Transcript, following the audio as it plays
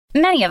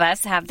Many of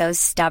us have those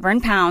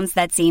stubborn pounds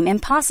that seem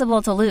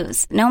impossible to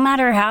lose, no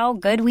matter how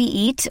good we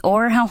eat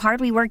or how hard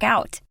we work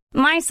out.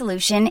 My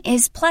solution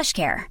is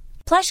PlushCare.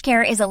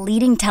 PlushCare is a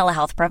leading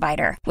telehealth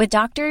provider with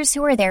doctors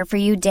who are there for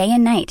you day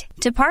and night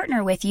to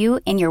partner with you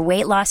in your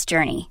weight loss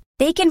journey.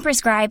 They can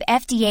prescribe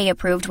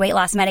FDA-approved weight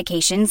loss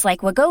medications like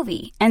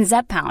Wegovy and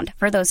Zepbound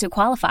for those who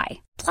qualify.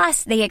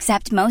 Plus, they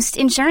accept most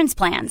insurance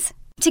plans.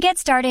 To get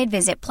started,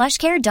 visit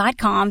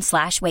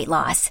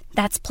plushcare.com/weightloss.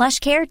 That's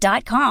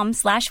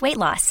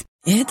plushcare.com/weightloss.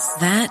 It's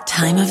that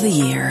time of the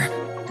year.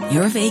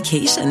 Your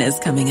vacation is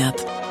coming up.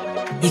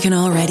 You can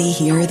already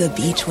hear the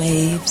beach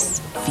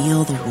waves,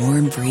 feel the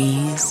warm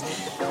breeze,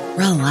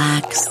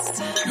 relax,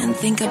 and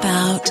think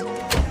about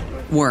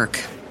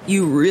work.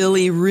 You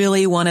really,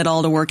 really want it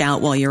all to work out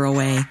while you're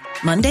away.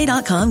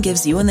 Monday.com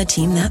gives you and the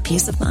team that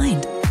peace of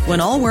mind. When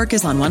all work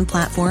is on one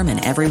platform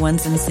and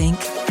everyone's in sync,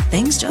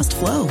 things just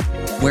flow.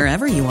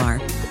 Wherever you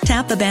are,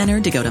 tap the banner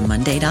to go to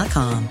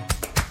Monday.com.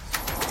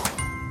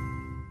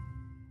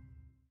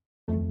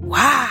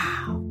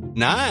 Wow.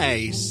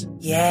 Nice.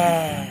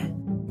 Yeah.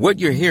 What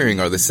you're hearing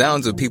are the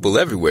sounds of people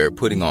everywhere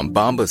putting on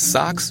Bombas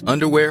socks,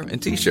 underwear,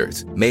 and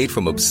T-shirts made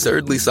from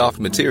absurdly soft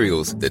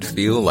materials that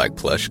feel like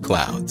plush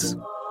clouds.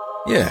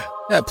 Yeah,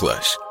 that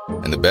plush.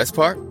 And the best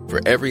part? For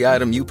every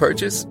item you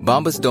purchase,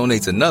 Bombas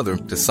donates another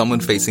to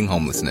someone facing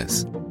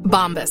homelessness.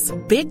 Bombas.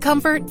 Big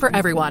comfort for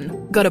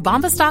everyone. Go to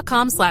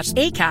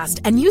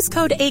bombas.com/ACAST and use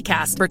code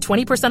ACAST for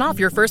 20% off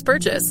your first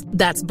purchase.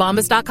 That's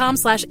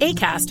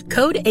bombas.com/ACAST.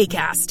 Code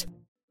ACAST.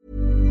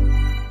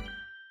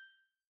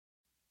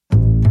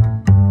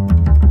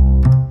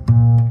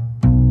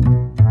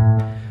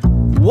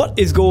 What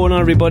is going on,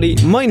 everybody?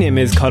 My name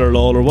is Conor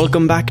Lawler.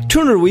 Welcome back to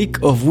another week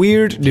of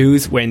Weird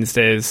News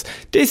Wednesdays.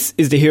 This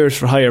is the Heroes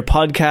for Hire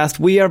podcast.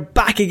 We are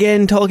back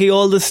again talking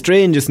all the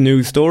strangest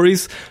news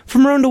stories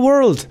from around the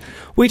world.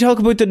 We talk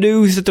about the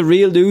news that the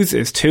real news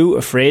is too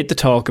afraid to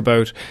talk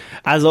about.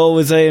 As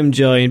always, I am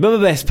joined by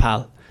my best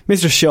pal,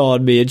 Mr.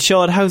 Sean Mead.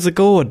 Sean, how's it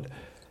going?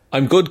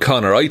 I'm good,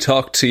 Connor. I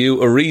talked to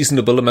you a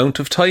reasonable amount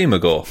of time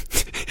ago.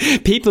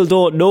 People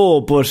don't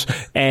know, but,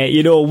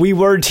 we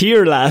weren't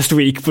here last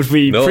week, but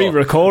we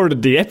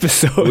pre-recorded the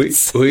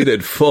episodes. We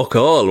did fuck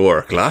all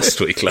work last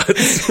week,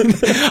 lads.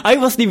 I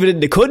wasn't even in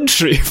the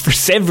country for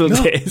several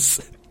days.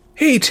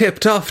 He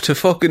tipped off to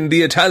fucking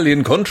the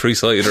Italian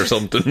countryside or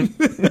something.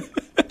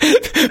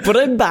 But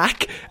I'm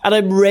back and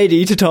I'm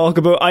ready to talk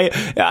about.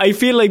 I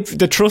feel like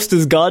the trust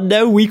is gone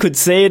now. We could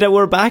say that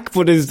we're back,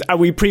 but are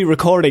we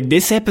pre-recording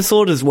this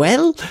episode as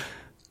well?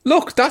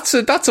 Look, that's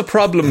a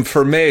problem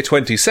for May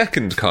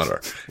 22nd,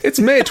 Connor. It's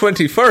May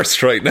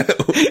 21st right now.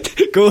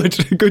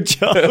 Good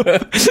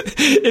job.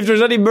 If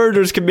there's any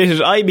murders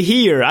committed, I'm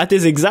here at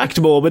this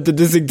exact moment at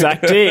this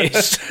exact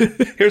date.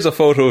 Here's a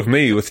photo of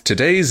me with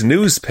today's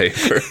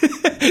newspaper.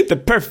 The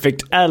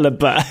perfect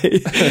alibi.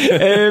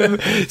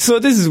 So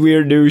this is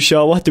Weird News,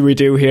 Shaw. What do we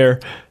do here?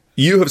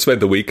 You have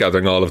spent the week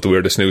gathering all of the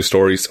weirdest news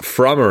stories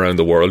from around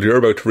the world. You're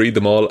about to read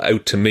them all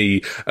out to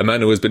me, a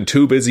man who has been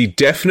too busy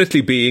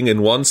definitely being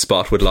in one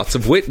spot with lots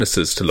of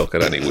witnesses to look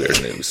at any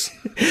weird news.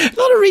 A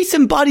lot of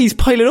recent bodies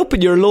piling up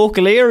in your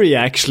local area,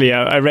 actually.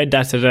 I read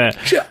that today.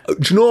 Do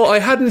you know, I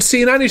hadn't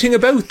seen anything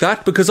about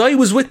that because I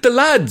was with the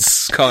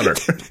lads, Connor.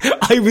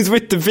 I was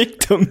with the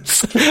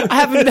victims. I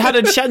haven't had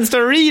a chance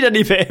to read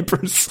any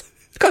papers.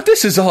 God,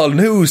 this is all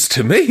news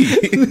to me.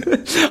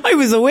 I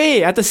was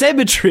away at the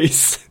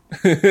cemeteries.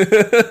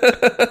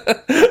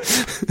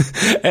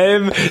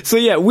 So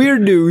yeah,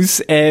 weird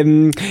news.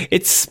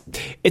 It's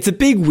a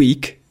big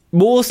week.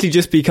 Mostly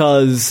just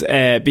because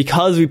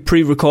we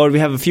pre-record, we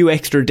have a few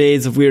extra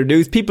days of weird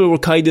news. People were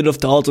kind enough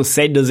to also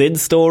send us in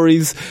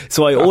stories,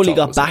 so I only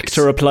got back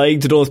to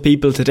replying to those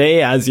people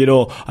today, as you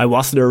know, I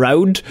wasn't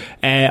around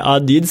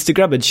on the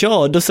Instagram, and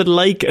Sean doesn't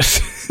like it.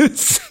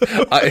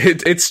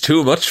 It's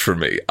too much for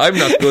me. I'm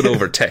not good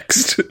over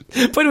text.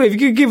 By the way, if you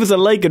could give us a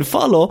like and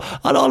follow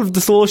on all of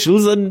the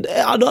socials and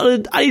on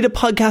any of the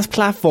podcast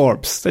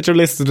platforms that you're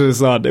listening to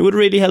us on, it would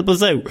really help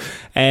us out.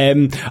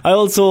 I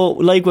also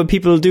like when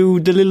people do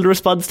the little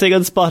response thing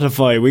on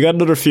Spotify. We got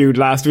another feud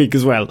last week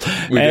as well.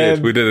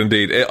 We did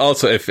indeed.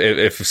 Also, if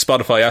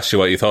Spotify asked you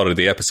what you thought of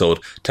the episode,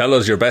 tell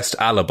us your best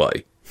alibi.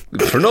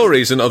 For no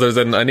reason other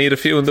than I need a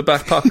few in the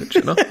back pocket,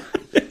 you know?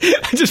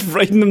 I'm just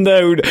writing them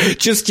down,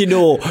 just,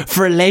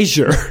 for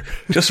leisure.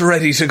 Just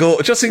ready to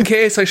go, just in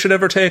case I should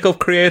ever take up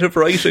creative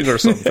writing or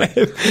something.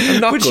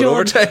 I'm not good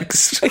over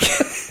text.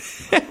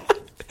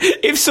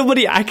 If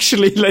somebody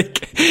actually,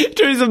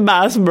 there's a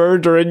mass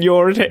murder in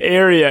your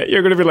area,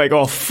 you're going to be like,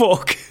 oh,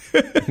 fuck.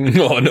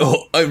 Oh,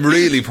 no. I'm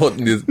really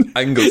putting the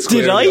angle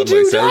squarely on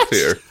myself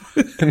here.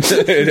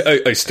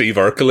 I Steve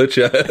Urkel it,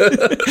 yeah.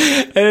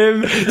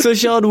 So,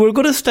 Sean, we're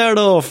going to start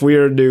off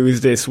Weird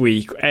News this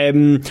week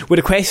with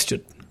a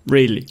question,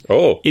 really.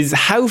 Oh. Is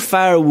how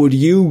far would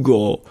you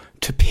go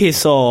to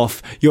piss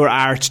off your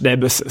arch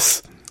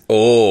nemesis?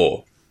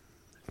 Oh.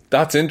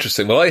 That's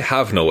interesting. Well, I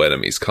have no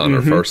enemies,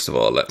 Connor, first of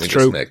all. Let me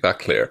just make that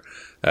clear.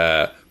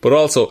 But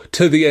also,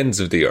 to the ends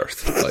of the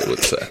earth, I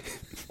would say.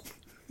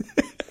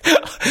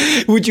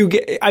 Would you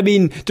get? I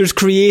mean, there's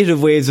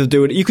creative ways of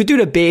doing it. You could do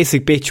the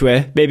basic bitch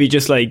way, maybe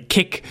just like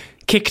kick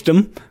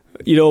them.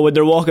 You know, when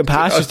they're walking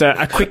past, just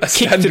a quick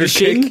kick to the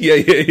shin.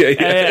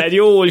 Yeah. The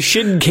old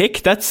shin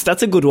kick. That's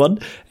a good one.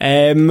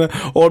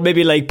 Or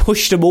maybe like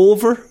push them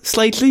over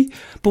slightly.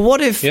 But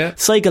what if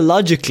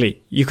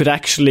psychologically you could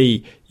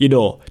actually, you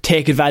know,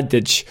 take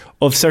advantage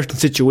of certain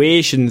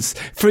situations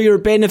for your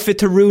benefit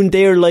to ruin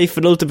their life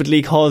and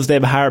ultimately cause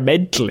them harm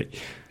mentally?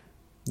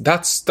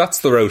 That's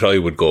the route I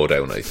would go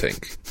down, I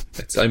think.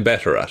 I'm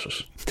better at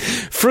it.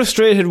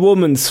 Frustrated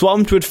woman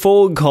swamped with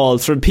phone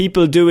calls from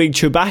people doing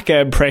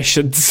Chewbacca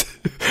impressions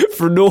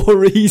for no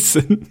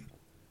reason.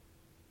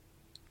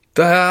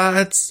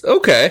 That's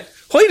okay.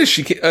 Why does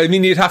she I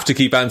mean, you'd have to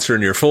keep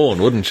answering your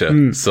phone, wouldn't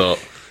you? So,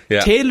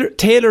 yeah.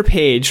 Taylor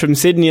Page from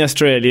Sydney,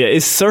 Australia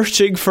is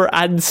searching for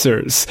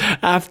answers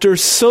after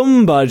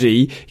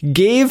somebody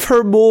gave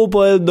her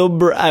mobile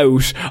number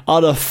out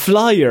on a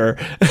flyer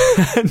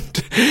and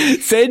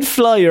said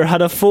flyer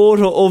had a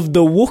photo of the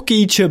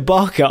Wookiee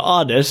Chewbacca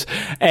on it,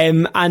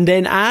 and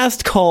then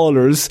asked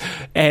callers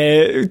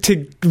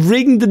to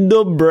ring the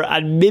number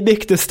and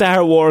mimic the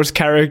Star Wars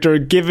character,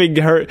 giving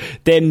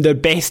them the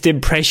best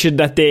impression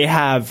that they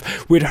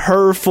have with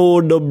her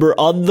phone number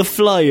on the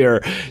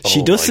flyer.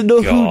 She doesn't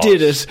know who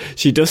did it.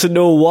 She doesn't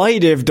know why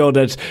they've done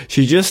it.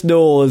 She just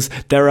knows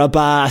they're a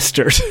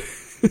bastard.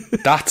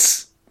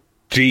 That's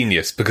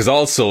genius, because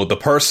also the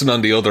person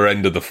on the other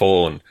end of the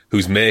phone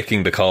who's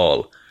making the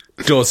call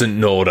doesn't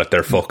know that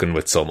they're fucking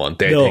with someone.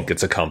 They think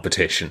it's a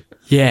competition.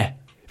 Yeah.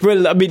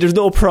 Well, I mean, there's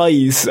no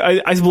prize.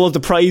 I suppose the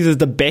prize is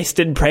the best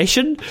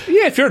impression.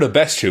 Yeah, if you're the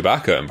best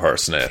Chewbacca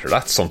impersonator,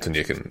 that's something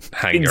you can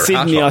hang in your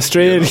Sydney, hat on.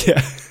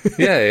 Australia.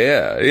 You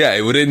know?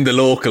 Yeah, within the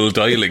local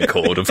dialing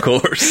code, of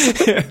course.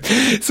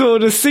 So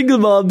the single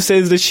mom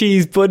says that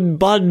she's been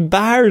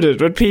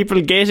bombarded with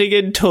people getting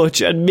in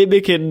touch and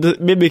mimicking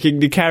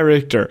the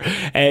character.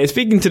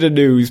 Speaking to the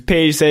news,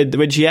 Paige said that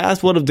when she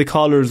asked one of the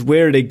callers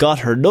where they got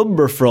her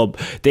number from,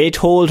 they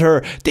told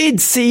her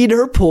they'd seen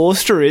her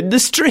poster in the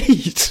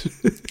street.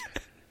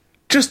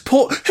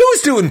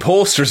 Who's doing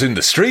posters in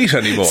the street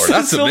anymore?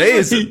 That's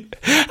amazing.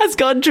 Has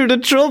gone through the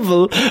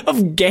trouble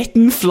of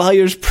getting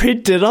flyers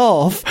printed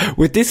off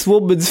with this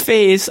woman's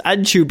face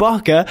and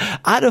Chewbacca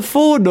and a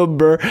phone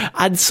number,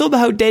 and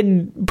somehow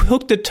then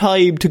took the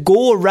time to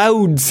go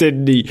around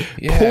Sydney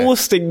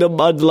posting them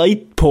on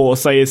light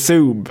posts, I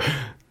assume.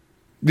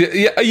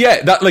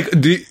 Yeah. That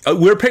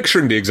we're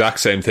picturing the exact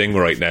same thing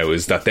right now.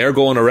 Is that they're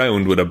going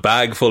around with a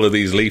bag full of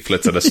these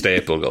leaflets and a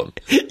staple gun?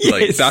 Yes.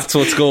 Like, that's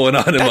what's going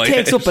on in my head.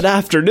 That takes up an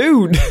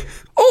afternoon.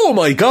 Oh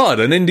my god!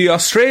 And in the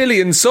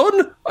Australian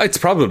sun, it's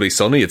probably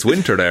sunny. It's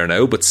winter there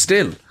now, but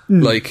still,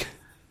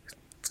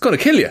 it's going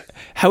to kill you.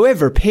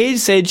 However, Paige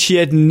said she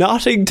had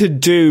nothing to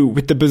do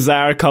with the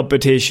bizarre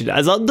competition,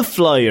 as on the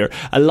flyer,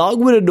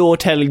 along with a note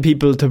telling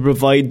people to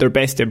provide their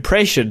best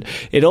impression,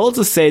 it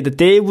also said that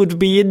they would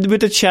be in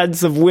with a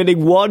chance of winning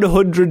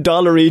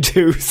 $100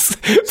 dues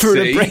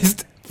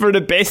for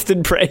the best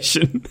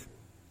impression.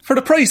 For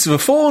the price of a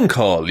phone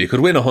call, you could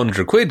win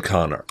 £100,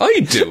 Connor.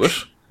 I'd do it.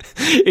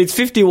 It's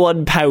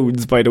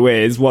 £51, by the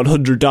way, is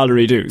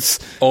 $100 dues.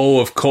 Oh,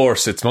 of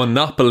course, it's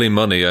Monopoly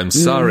money. I'm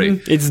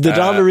sorry. It's the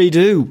dollary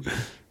do.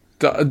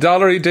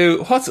 Dollary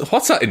do.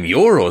 What's that in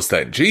euros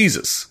then?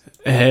 Jesus.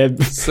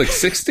 It's like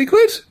 60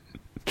 quid?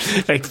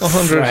 Like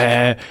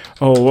 100.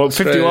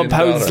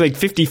 £51 is like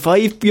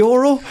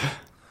 €55.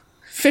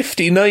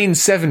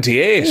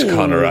 59.78,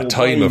 Connor, at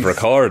time of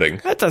recording.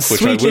 That's a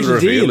which sweet I will little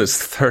reveal deal. is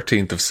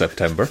 13th of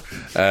September.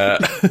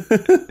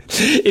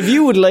 If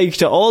you would like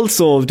to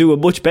also do a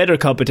much better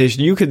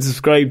competition, you can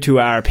subscribe to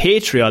our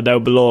Patreon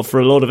down below for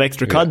a load of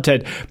extra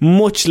content,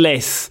 much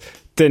less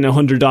than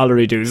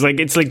 $100 dues.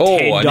 It's like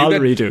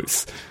 $10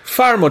 dues.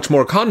 Far much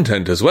more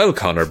content as well,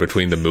 Connor,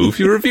 between the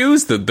movie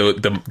reviews, the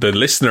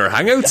listener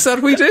hangouts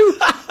that we do.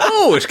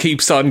 Oh, it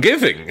keeps on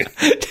giving.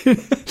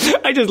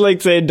 I just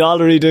like saying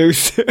dollary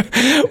dues.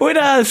 When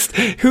asked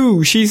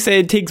who she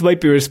said thinks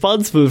might be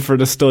responsible for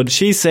the stunt,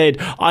 she said,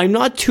 "I'm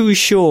not too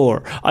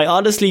sure. I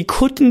honestly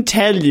couldn't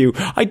tell you.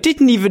 I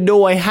didn't even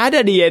know I had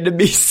any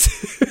enemies."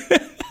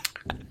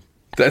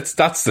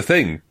 That's the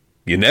thing.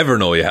 You never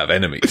know you have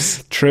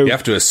enemies. True. You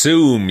have to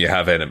assume you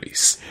have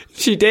enemies.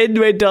 She then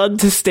went on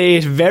to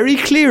state very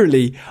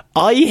clearly,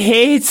 "I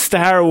hate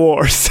Star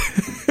Wars."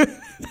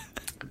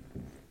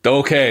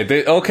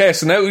 Okay,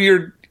 so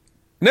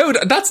now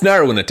that's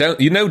narrowing it down.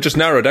 You now just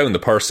narrow down the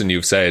person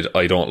you've said,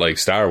 "I don't like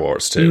Star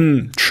Wars"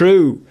 to.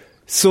 True.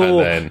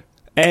 So, and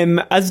then,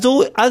 as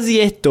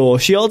yet though,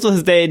 she also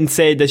has then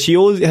said that she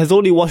has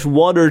only watched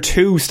 1 or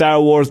 2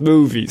 Star Wars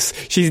movies.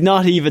 She's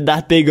not even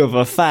that big of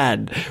a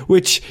fan,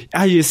 which,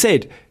 as you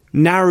said,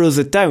 narrows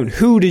it down.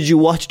 Who did you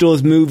watch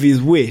those movies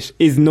with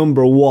is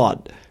number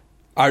one.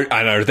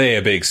 Are they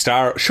a big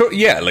Star? Sure,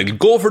 yeah.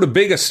 Go for the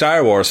biggest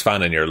Star Wars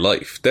fan in your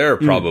life. They're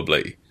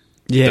probably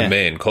the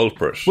main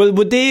culprit. Well,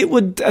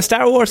 would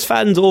Star Wars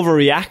fans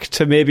overreact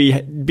to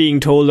maybe being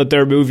told that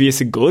their movie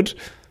isn't good?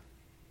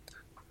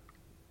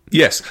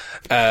 Yes.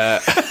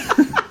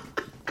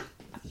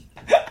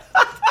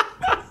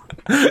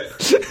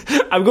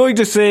 I'm going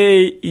to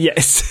say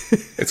yes.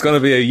 It's going to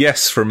be a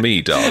yes from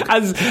me, dog.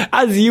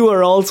 As you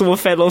are also a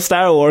fellow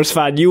Star Wars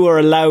fan, you are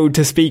allowed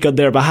to speak on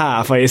their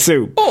behalf, I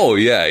assume. Oh,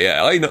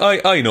 yeah.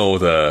 I know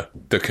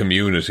the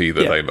community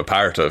that I'm a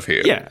part of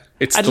here. Yeah.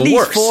 It's at the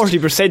least worst.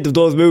 40% of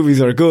those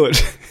movies are good.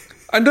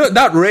 And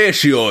that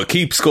ratio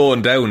keeps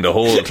going down the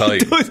whole time.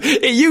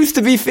 It used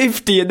to be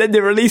 50 and then they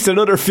released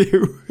another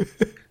few.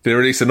 They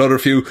released another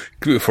few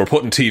for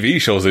putting TV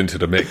shows into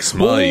the mix.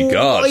 My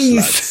God,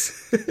 lads.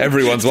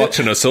 Everyone's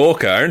watching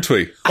Ahsoka, aren't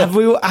we?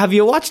 Have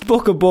you watched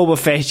Book of Boba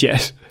Fett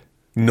yet?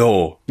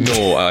 No,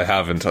 I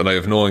haven't, and I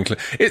have no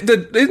inclination.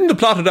 Isn't the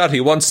plot of that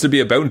he wants to be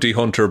a bounty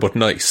hunter but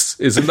nice?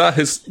 Isn't that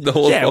the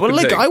whole fucking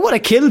thing? I want to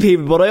kill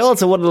people, but I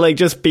also want to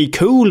just be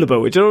cool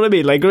about it. Do you know what I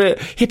mean? Like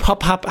hip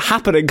hop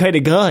happening kind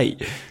of guy.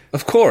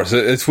 Of course,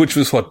 which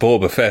was what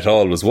Boba Fett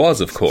always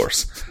was. Of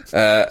course,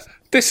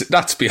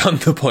 that's beyond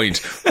the point.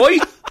 Why?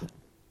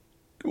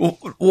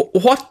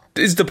 What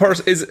is the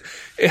person?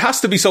 It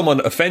has to be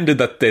someone offended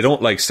that they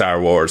don't like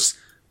Star Wars,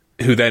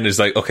 who then is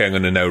like, okay, I'm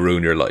going to now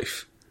ruin your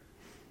life.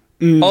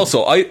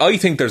 Also, I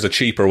think there's a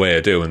cheaper way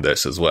of doing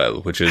this as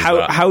well, which is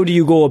how do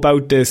you go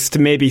about this to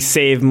maybe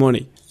save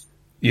money?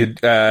 You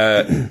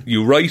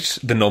write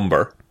the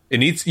number.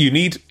 You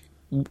need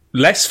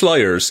less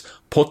flyers.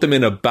 Put them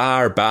in a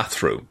bar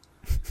bathroom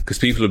because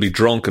people will be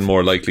drunk and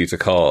more likely to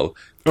call.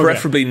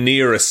 Preferably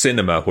near a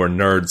cinema where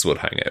nerds would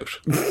hang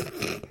out.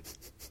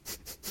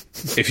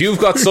 If you've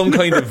got some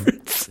kind of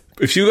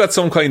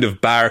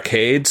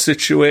barcade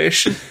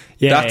situation.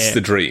 That's the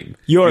dream.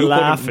 You're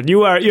laughing.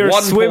 You're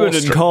swimming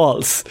in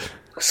calls.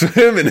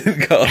 Swimming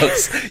in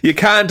calls. You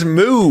can't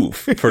move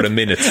for the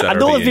minutes that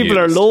and those people used.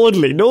 are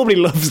lonely. Nobody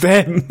loves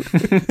them.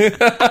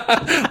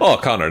 Oh,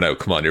 Connor, now,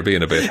 come on. You're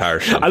being a bit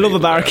harsh. I love a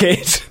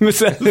barcade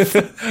myself.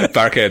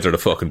 Barcades are the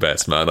fucking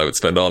best, man. I would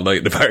spend all night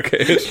in the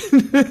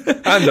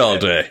barcade. And all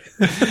day.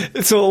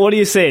 So what are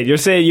you saying? You're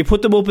saying you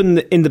put them up in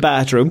the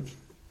bathroom.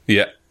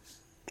 Yeah.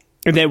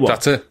 And then what?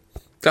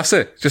 That's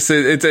it. Just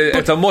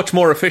it's a much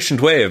more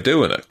efficient way of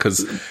doing it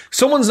because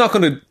someone's not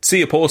going to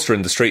see a poster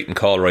in the street and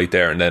call right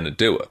there and then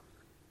do it.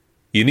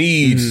 You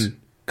need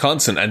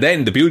constant, and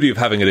then the beauty of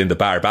having it in the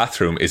bar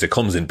bathroom is it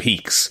comes in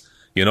peaks.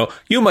 You know,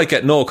 you might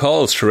get no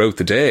calls throughout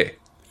the day.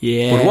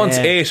 Yeah. But once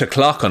 8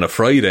 o'clock on a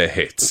Friday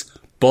hits,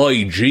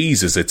 by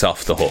Jesus, it's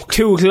off the hook.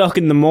 2 o'clock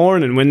in the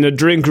morning when the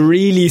drink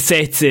really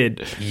sets in.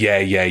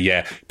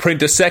 Yeah.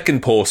 Print a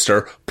second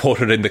poster,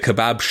 put it in the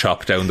kebab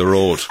shop down the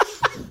road.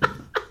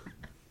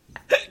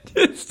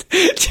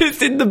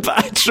 Just in the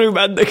bathroom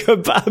and the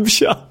kebab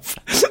shop.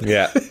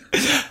 Yeah.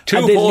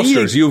 2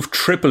 posters, you've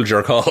tripled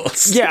your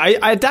calls. Yeah,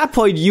 at that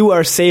point you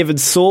are saving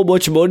so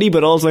much money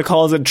but also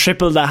causing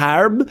triple the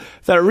harm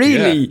that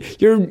really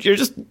you're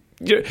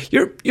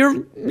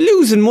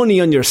losing money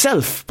on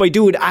yourself by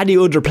doing any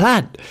other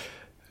plan.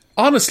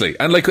 Honestly,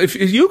 and if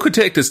you could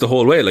take this the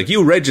whole way,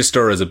 you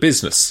register as a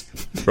business,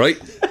 right?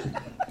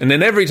 And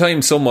then every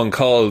time someone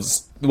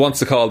wants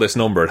to call this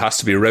number, it has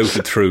to be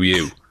routed through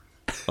you.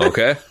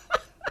 Okay?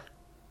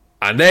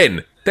 And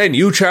then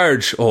you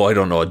charge, I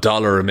don't know,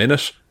 $1 a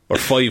minute or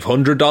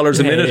 $500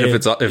 a minute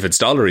if it's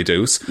dollary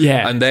dues.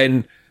 Yeah. And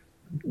then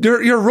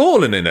you're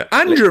rolling in it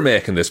and you're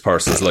making this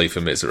person's life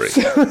a misery.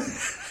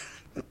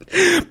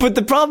 But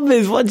the problem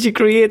is once you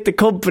create the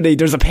company,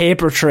 there's a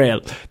paper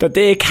trail that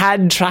they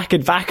can track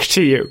it back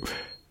to you.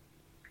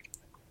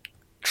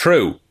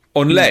 True.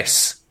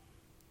 Unless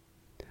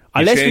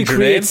we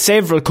create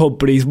several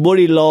companies,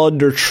 money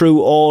launder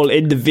through all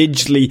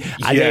individually,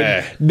 and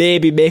then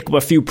maybe make up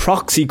a few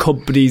proxy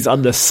companies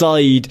on the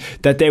side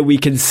that then we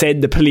can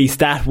send the police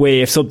that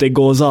way if something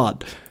goes on.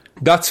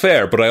 That's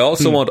fair, but I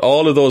also want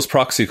all of those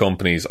proxy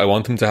companies, I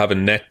want them to have a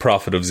net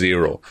profit of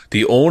 0.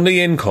 The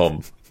only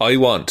income I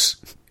want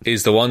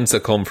is the ones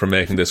that come from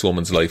making this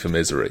woman's life a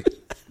misery.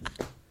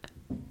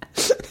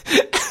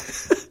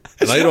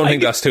 And I don't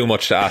think that's too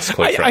much to ask,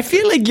 quite frankly. I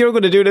feel like you're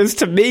going to do this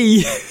to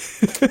me.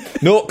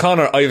 No,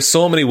 Connor, I have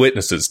so many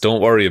witnesses. Don't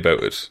worry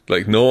about it.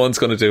 No one's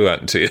going to do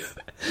anything to you.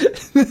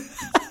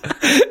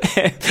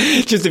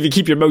 Just if you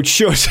keep your mouth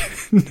shut.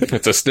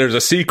 There's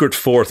a secret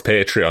 4th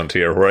Patreon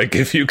tier where I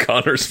give you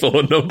Connor's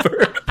phone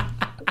number.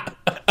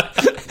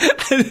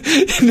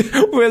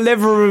 We'll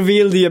never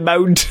reveal the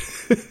amount.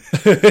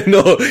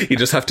 No, you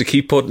just have to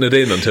keep putting it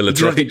in until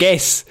it's right. You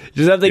just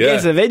have to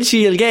guess.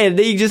 Eventually you'll get it,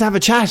 then you just have a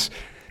chat.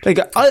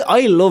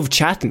 I love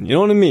chatting, you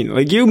know what I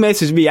mean? You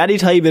message me any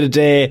time of the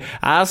day,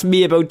 ask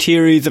me about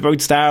theories about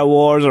Star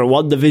Wars or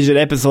WandaVision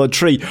episode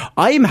 3.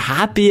 I'm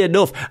happy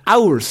enough.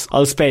 Hours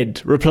I'll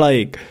spend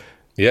replying.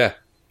 Yeah,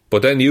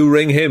 but then you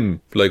ring him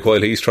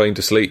while he's trying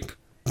to sleep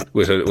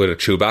with a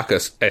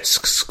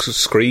Chewbacca-esque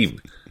scream.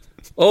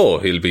 Oh,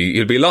 he'll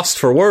be lost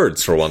for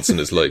words for once in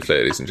his life,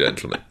 ladies and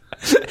gentlemen.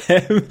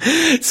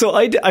 So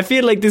I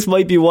feel like this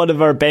might be one of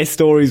our best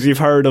stories we've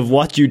heard of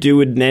what you do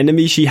with an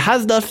enemy. She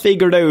has not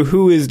figured out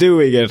who is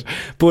doing it,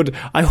 but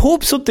I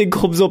hope something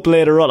comes up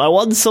later on. I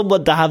want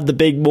someone to have the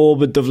big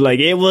moment of like,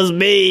 it was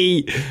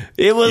me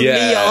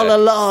me all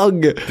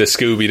along. The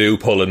Scooby-Doo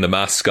pulling the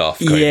mask off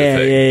kind of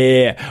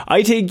thing. Yeah.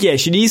 I think,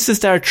 she needs to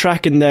start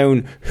tracking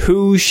down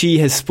who she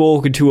has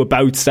spoken to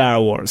about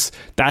Star Wars.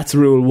 That's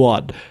rule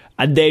 1.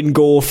 And then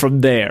go from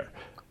there.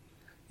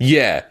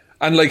 Yeah.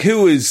 And like,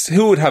 who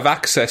would have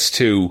access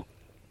to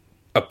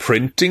a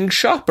printing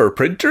shop or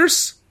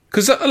printers?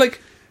 Because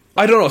like,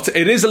 I don't know.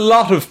 It is a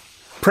lot of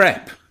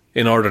prep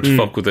in order to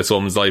fuck with this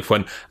woman's life.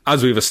 When,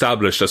 as we've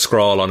established, a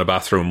scrawl on a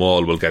bathroom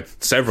wall will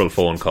get several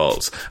phone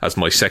calls, as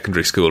my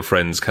secondary school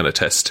friends can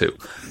attest to.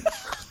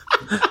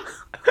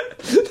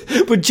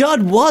 But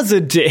John was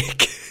a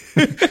dick.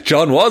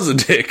 John was a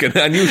dick,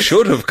 and you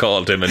should have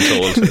called him and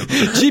told him.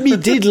 Jimmy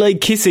did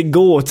like kissing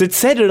goats. It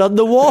said it on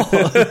the wall.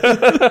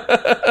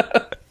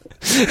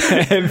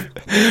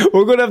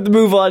 We're going to have to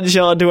move on,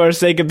 Sean, to our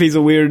second piece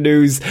of weird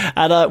news,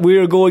 and we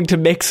are going to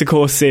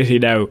Mexico City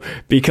now,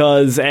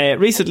 because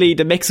recently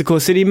the Mexico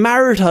City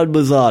Marathon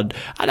was on.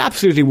 An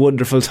absolutely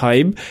wonderful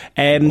time.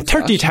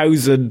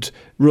 30,000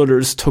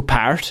 runners took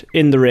part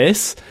in the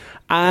race,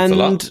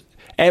 and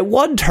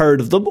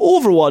one-third of them,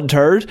 over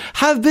one-third,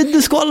 have been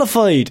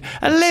disqualified.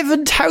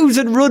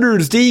 11,000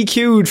 runners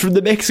DQ'd from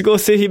the Mexico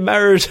City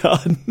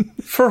Marathon.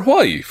 For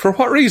why? For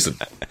what reason?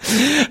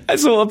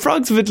 So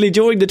approximately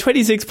during the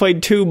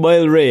 26.2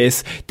 mile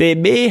race,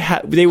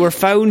 they were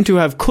found to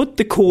have cut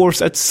the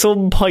course at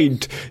some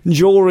point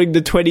during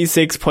the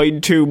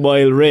 26.2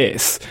 mile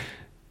race.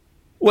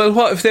 Well,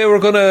 what if they were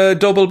going to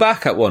double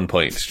back at one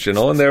point,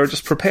 and they were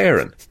just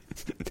preparing?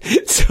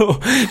 So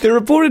they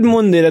reported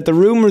Monday that the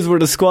runners were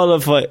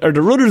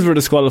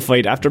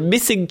disqualified after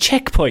missing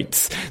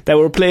checkpoints that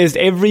were placed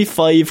every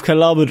 5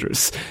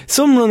 kilometres.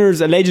 Some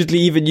runners allegedly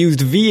even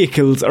used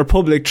vehicles or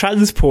public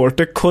transport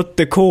to cut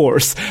the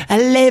course.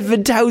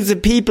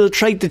 11,000 people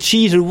tried to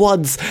cheat at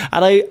once,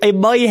 and in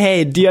my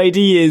head the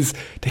idea is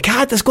they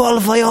can't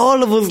disqualify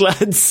all of us,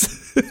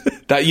 lads.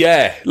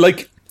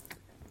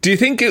 Do you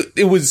think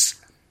it was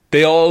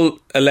they all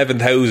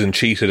 11,000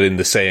 cheated in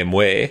the same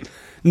way?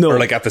 No. Or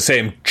like at the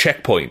same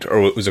checkpoint,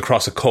 or it was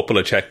across a couple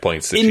of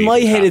checkpoints? In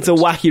my head, it's a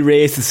wacky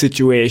racist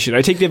situation.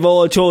 I think they've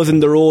all chosen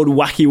their own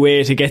wacky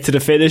way to get to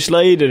the finish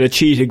line in a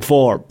cheating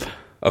form.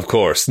 Of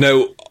course.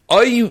 Now,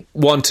 I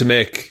want to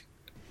make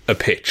a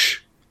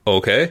pitch,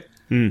 okay?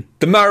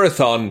 The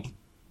marathon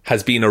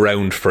has been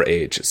around for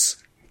ages.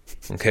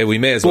 Okay, we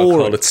may as well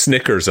call it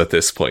Snickers at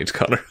this point,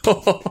 Connor.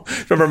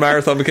 Remember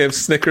marathon became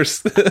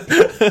Snickers?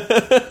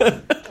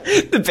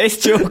 The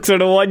best jokes are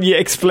the one you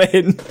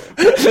explain.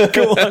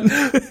 Go on.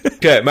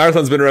 Okay,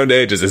 marathon's been around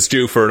ages. It's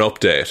due for an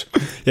update.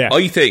 Yeah.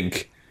 I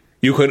think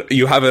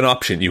you have an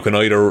option. You can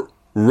either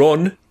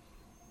run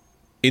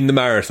in the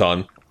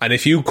marathon, and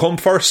if you come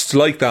first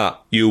like that,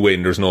 you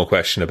win. There's no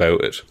question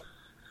about it.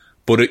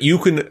 But you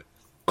can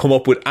come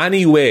up with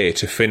any way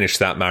to finish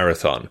that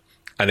marathon,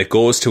 and it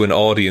goes to an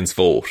audience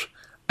vote.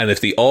 And if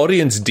the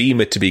audience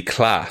deem it to be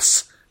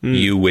class,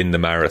 you win the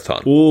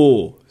marathon.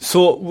 Oh,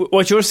 so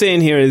what you're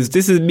saying here is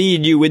this is me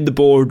and you in the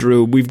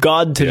boardroom. We've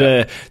gone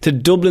to the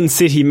Dublin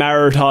City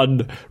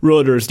Marathon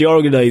runners, the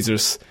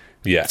organisers.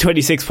 Yeah.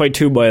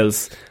 26.2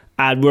 miles.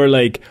 And we're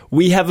like,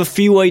 we have a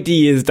few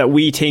ideas that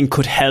we think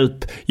could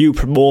help you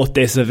promote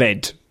this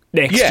event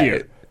next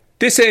year.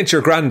 This ain't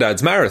your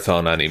granddad's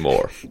marathon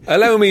anymore.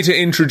 Allow me to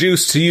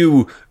introduce to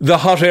you the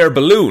hot air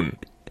balloon,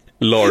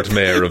 Lord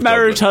Mayor of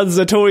Marathon's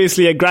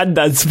notoriously a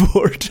granddad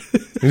sport.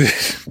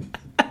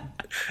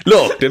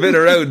 Look, they've been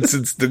around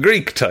since the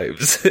Greek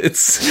times.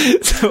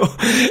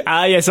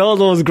 Yes, all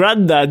those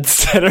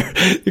granddads that are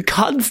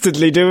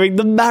constantly doing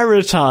the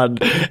marathon.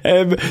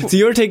 So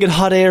you're taking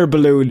hot air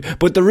balloon,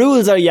 but the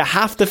rules are you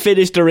have to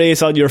finish the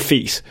race on your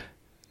feet.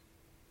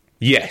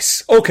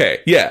 Yes.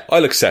 Okay. Yeah,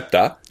 I'll accept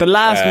that. The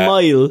last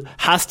mile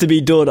has to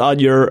be done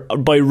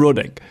by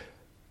running.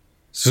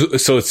 So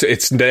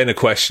it's then a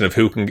question of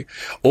who can.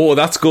 Oh,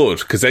 that's good,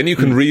 because then you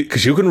can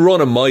because you can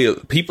run a mile.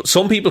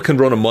 Some people can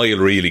run a mile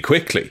really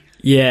quickly.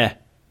 Yeah.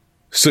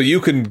 So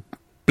you can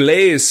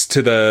blaze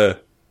to the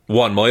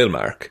 1 mile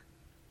mark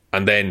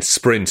and then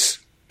sprint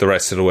the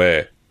rest of the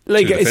way.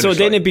 So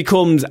then it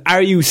becomes,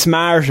 are you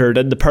smarter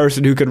than the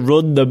person who can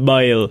run the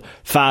mile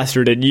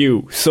faster than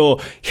you?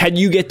 So can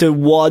you get to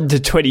 1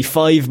 to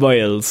 25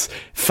 miles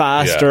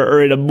faster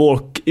or in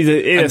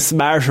a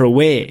smarter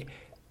way?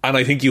 And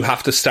I think you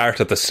have to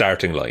start at the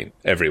starting line,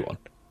 everyone.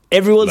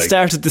 Everyone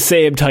starts at the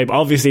same time.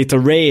 Obviously, it's a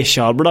race,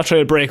 Sean. We're not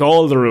trying to break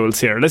all the rules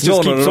here. Let's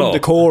just keep some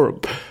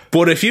decorum.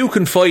 But if you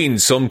can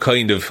find some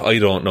kind of, I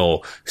don't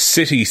know,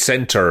 city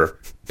centre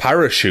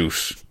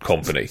parachute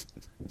company.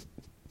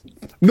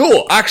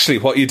 No, actually,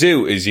 what you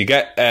do is you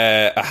get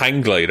a hang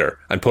glider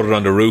and put it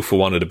on the roof of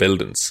one of the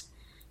buildings.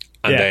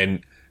 And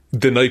then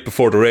the night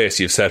before the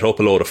race, you've set up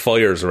a load of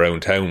fires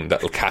around town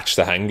that'll catch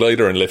the hang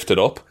glider and lift it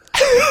up.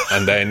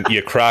 And then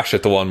you crash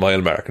at the 1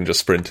 mile mark and just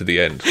sprint to the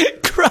end.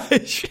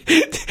 Crash.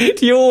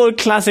 The old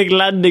classic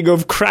landing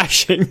of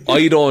crashing.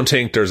 I don't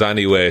think there's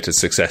any way to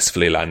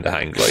successfully land a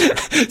hang glider.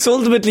 So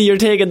ultimately you're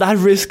taking that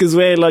risk as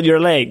well on your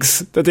legs,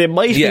 that they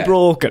might be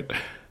broken.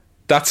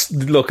 That's,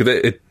 look,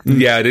 I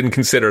didn't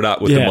consider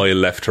that with the mile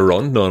left to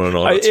run. No,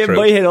 that's in true.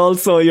 my head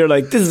also, you're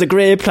like, this is a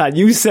great plan.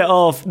 You set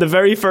off the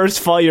very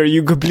first fire,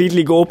 you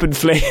completely go up in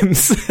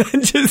flames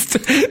and just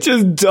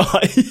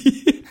die.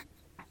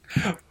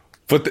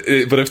 But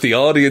if the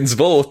audience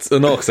votes,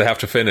 no, because they have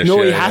to finish.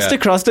 No, he has to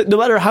cross no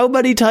matter how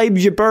many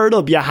times you burn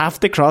up, you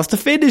have to cross the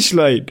finish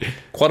line.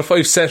 What if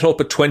I've set up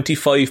a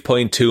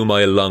 25.2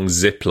 mile long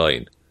zip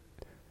line?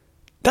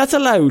 That's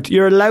allowed.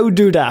 You're allowed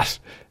to do that.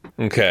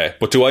 Okay,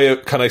 but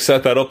can I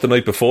set that up the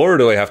night before, or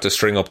do I have to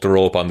string up the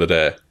rope on the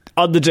day?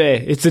 On the day.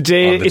 It's a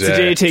day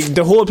thing.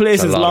 The whole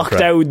place is locked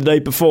down the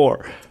night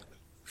before.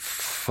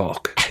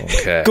 Fuck.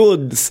 Okay.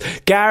 Guns.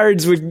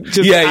 Guards with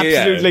just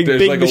absolute like There's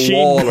big like machine a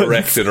wall guns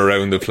erected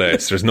around the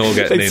place. There's no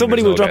getting like in.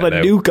 Somebody will drop a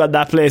nuke on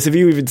that place if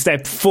you even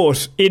step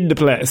foot in the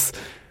place.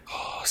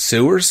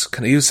 Sewers?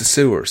 Can I use the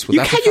sewers?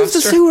 You can use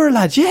the sewer,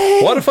 lad.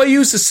 Yeah. What if I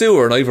use the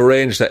sewer and I've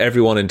arranged that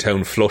everyone in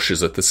town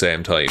flushes at the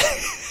same time?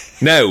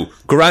 Now,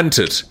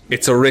 granted,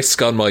 it's a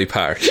risk on my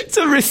part. It's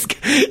a risk.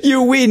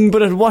 You win,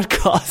 but at what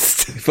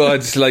cost?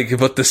 But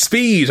the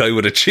speed I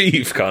would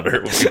achieve,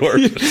 Connor, would be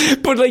worth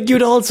it. But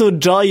you'd also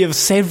die of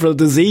several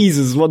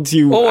diseases once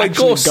you I'd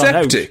go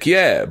septic, out.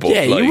 Yeah, but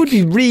you would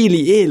be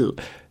really ill.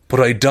 But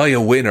I'd die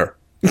a winner.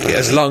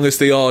 As long as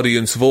the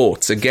audience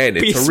votes. Again,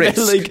 it's a risk.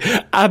 Smell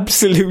like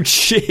absolute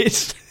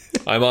shit.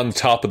 I'm on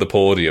top of the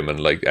podium and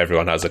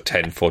everyone has a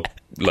 10-foot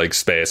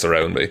space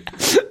around me.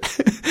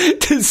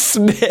 The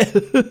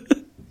smell.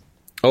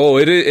 Oh,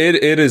 it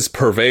is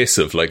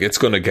pervasive. It's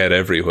going to get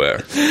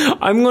everywhere.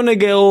 I'm going to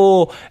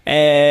go.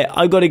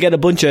 I'm going to get a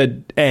bunch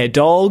of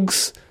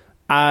dogs,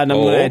 and I'm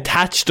going to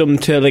attach them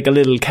to a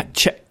little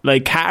cart.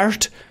 Like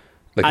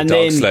a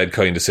dog sled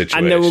kind of situation.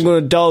 And then we're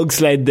going to dog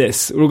sled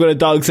this. We're going to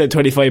dog sled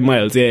 25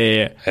 miles.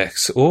 Yeah.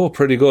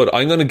 Pretty good.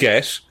 I'm going to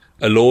get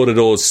a load of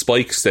those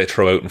spikes they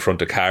throw out in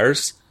front of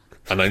cars,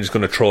 and I'm just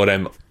going to throw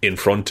them in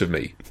front of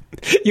me.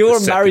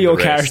 You're Mario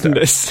Karting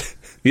this.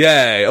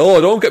 Yeah.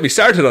 Oh, don't get me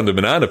started on the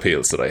banana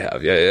peels that I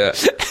have. Yeah.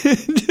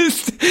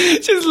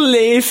 just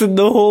lacing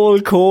the whole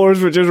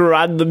course with just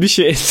random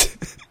shit.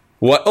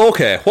 What?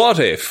 Okay. What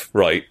if?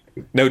 Right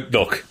now,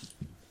 look.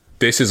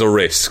 This is a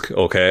risk,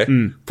 okay?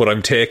 But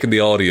I'm taking the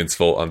audience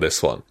vote on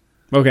this one.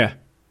 Okay.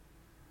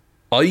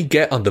 I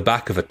get on the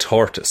back of a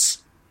tortoise.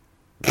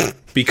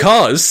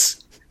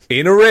 Because,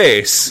 in a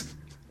race,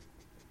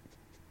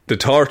 the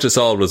tortoise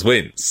always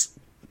wins.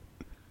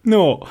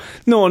 No.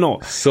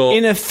 So,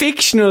 in a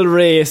fictional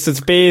race that's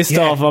based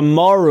off a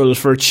moral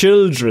for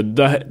children,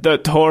 the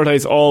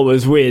tortoise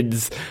always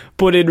wins.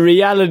 But in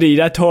reality,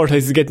 that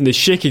tortoise is getting the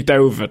shit kicked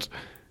out of it.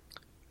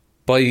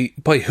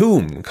 By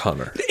whom,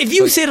 Connor? If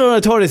you sit on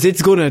a tortoise,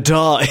 it's gonna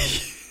die.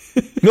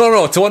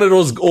 No, it's one of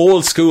those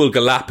old school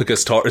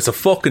Galapagos tortoises. It's a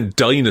fucking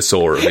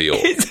dinosaur of a yoke.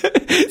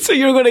 So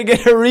you're gonna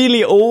get a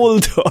really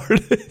old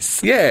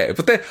tortoise. Yeah,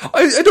 but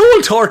an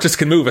old tortoise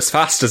can move as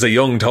fast as a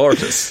young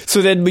tortoise.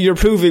 So then you're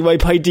proving my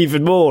point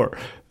even more.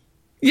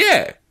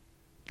 Yeah.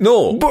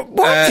 No. But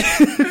what?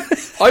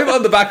 I'm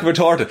on the back of a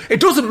tortoise. It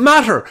doesn't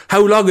matter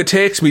how long it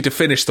takes me to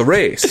finish the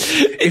race.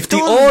 If the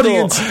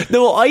audience...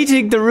 No, I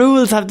think the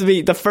rules have to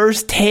be the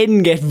first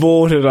 10 get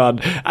voted on.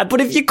 But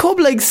if you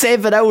come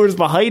 7 hours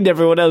behind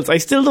everyone else, I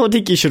still don't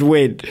think you should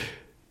win.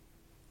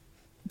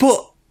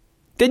 But...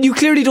 Then you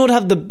clearly don't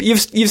have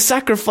you've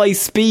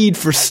sacrificed speed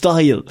for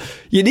style.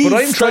 You need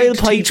style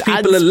points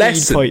and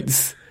speed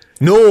points.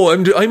 No,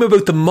 I'm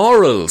about the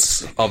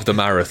morals of the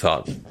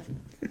marathon.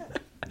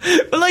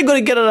 Well, I'm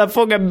going to get on a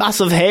fucking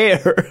massive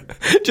hare.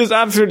 Just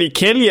absolutely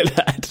kill you,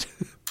 lad.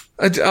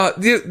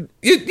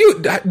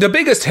 The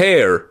biggest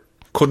hare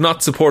could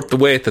not support the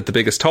weight that the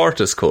biggest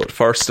tortoise could,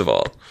 first of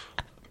all.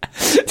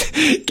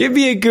 Give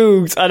me a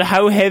Googs on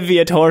how heavy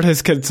a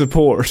tortoise can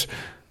support.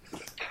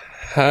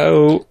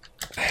 How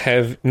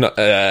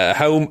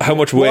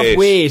much weight? What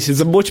weight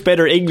is a much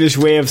better English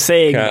way of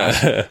saying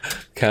that.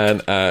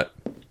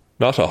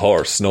 Not a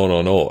horse, no,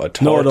 a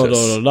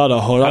tortoise. No, not a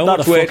horse. How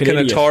much weight can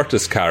a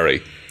tortoise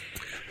carry?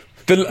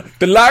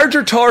 The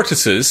larger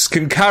tortoises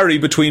can carry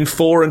between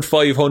 400 and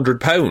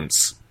 500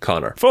 pounds,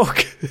 Connor.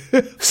 Fuck.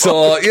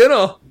 So,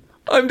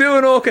 I'm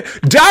doing okay.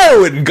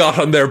 Darwin got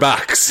on their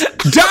backs.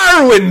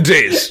 Darwin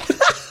did.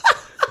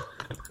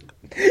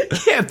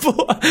 Yeah,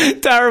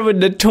 but Darwin,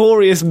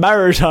 notorious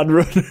marathon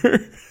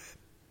runner.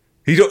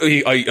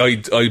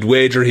 I'd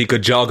wager he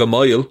could jog a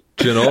mile,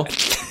 do you know?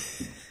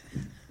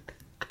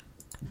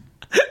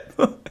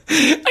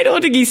 I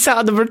don't think he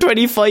sat them for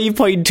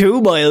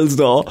 25.2 miles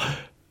though.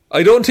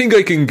 I don't think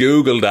I can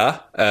Google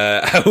that.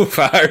 How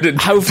far did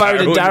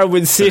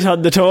Darwin sit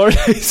on the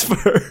tortoise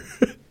for?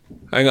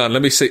 Hang on,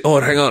 let me see. Oh,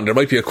 hang on, there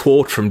might be a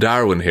quote from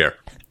Darwin here.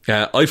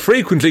 I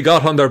frequently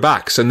got on their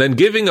backs, and then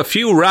giving a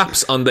few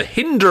raps on the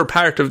hinder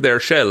part of their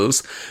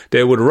shells,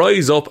 they would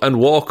rise up and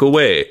walk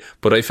away,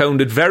 but I found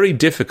it very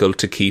difficult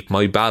to keep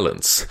my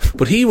balance.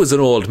 But he was an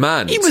old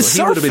man. He was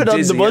so surfing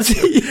on them, was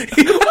he?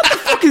 What the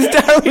fuck is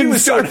Darwin? He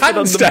was doing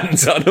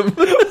handstands on him.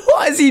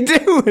 What is he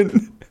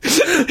doing?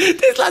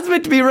 This lad's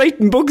meant to be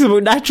writing books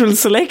about natural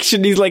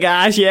selection. He's like,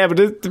 yeah, but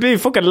it'd be a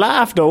fucking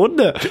laugh though, wouldn't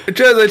it?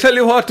 Jez, I tell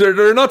you what,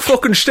 they're not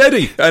fucking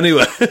steady.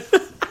 Anyway.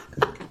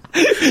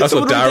 That's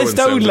what Darwin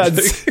sounded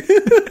lads.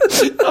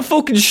 Not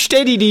fucking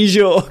steady, these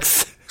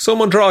jokes.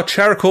 Someone draw a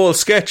charcoal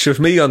sketch of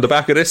me on the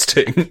back of this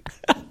thing.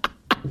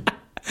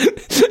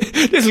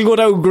 This will go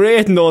down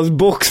great in those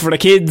books for the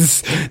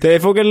kids. They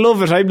fucking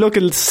love it. I'm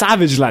looking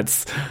savage,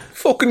 lads.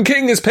 Fucking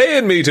king is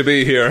paying me to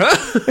be here,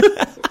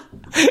 huh?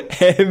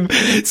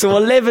 So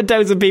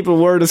 11,000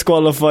 people were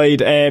disqualified.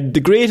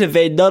 The great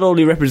event not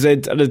only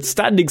represents an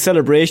outstanding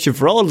celebration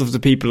for all of the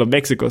people of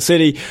Mexico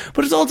City,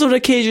 but it's also an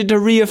occasion to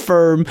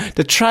reaffirm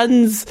the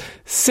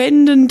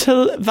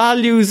transcendental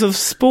values of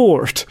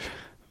sport.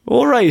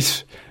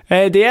 Alright.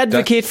 They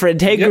advocate for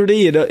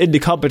integrity in the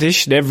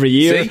competition every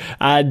year.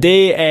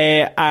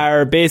 They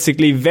are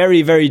basically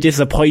very, very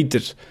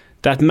disappointed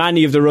that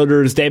many of the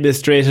runners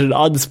demonstrated an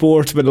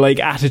unsportsmanlike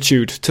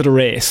attitude to the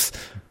race.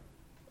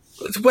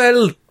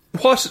 Well,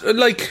 what?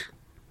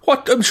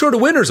 I'm sure the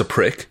winner's a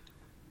prick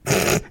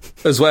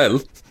as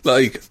well.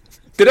 Like,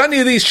 did any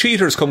of these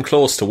cheaters come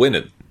close to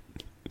winning?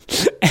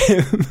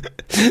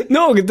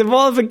 No, they've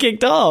all been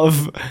kicked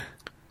off.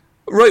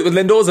 Right, well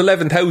then those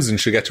 11,000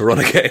 should get to run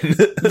again.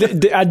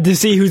 And to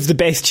see who's the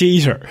best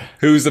cheater.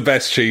 Who's the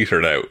best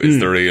cheater now is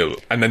the real.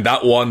 And then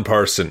that one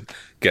person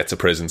gets a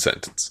prison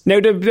sentence. Now,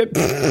 and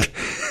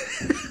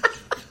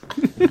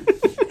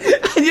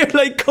you're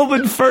like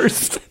coming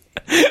first.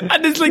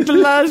 And it's like the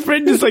last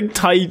friend is like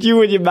tight,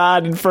 you and your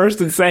man in first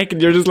and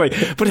second. You're just like,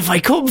 but if I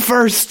come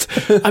first,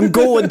 I'm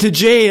going to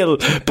jail.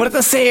 But at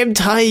the same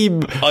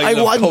time, I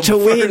want to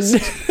win.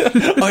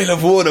 I'll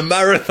have won a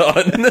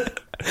marathon.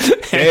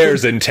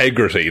 There's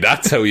integrity.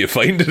 That's how you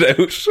find it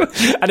out.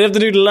 And you have to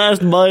do the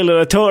last mile in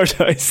a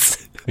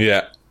tortoise.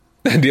 Yeah.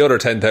 And the other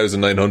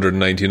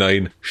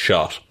 10,999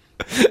 shot.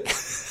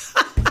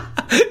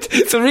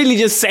 So really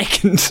just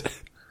second.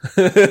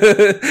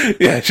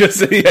 Yeah.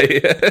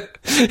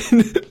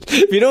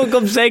 If you don't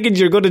come second,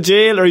 you're going to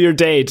jail or you're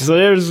dead. So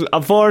there's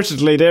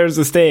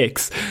the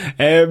stakes.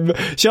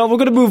 Sean, we're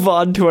going to move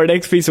on to our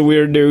next piece of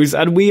weird news,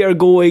 and we are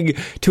going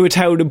to a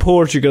town in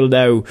Portugal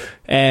now.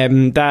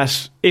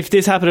 That if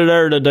this happened in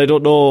Ireland, I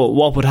don't know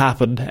what would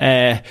happen.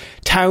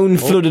 Town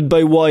flooded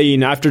by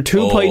wine after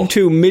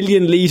 2.2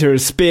 million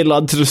litres spill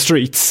onto the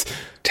streets.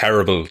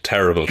 Terrible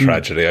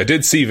tragedy. I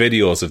did see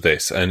videos of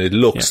this, and it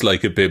looks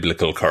like a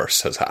biblical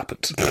curse has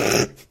happened.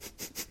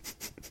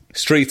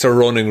 Streets are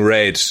running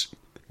red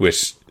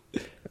with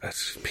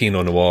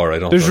Pinot Noir.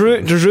 There's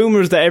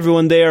rumours that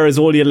everyone there is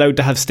only allowed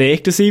to have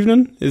steak this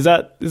evening. Is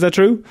that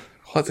true?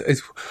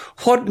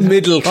 What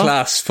middle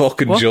class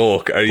fucking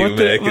joke are you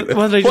making?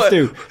 What did I just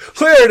do?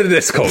 Where did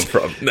this come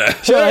from?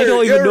 Sure, I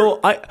don't even know.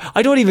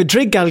 I don't even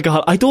drink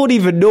alcohol. I don't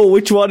even know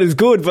which one is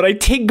good, but I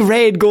think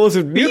red goes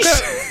with meat.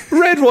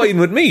 Red wine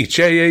with meat.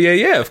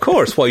 Yeah, of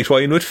course. White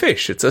wine with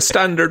fish. It's a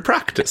standard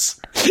practice.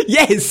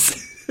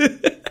 Yes.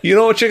 You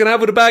know what you can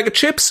have with a bag of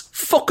chips?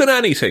 Fucking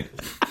anything.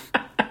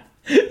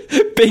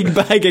 Big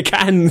bag of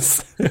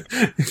cans.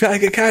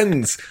 Bag of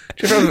cans.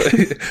 Do you remember?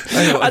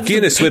 A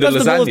Guinness with a lasagna.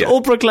 That's the most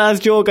upper class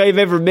joke I've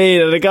ever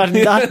made, and I got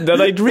nothing,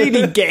 and I'd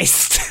really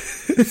guessed.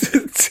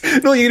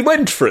 No, you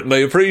went for it, and I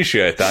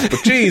appreciate that.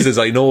 But Jesus,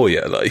 I know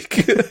you. I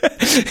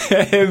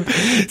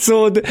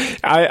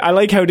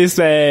like how this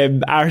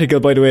article,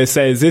 by the way,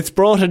 says it's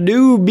brought a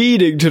new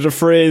meaning to the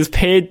phrase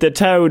 "paint the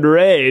town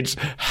red."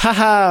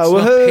 Haha! It's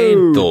not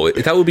paint, though.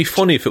 That would be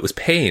funny if it was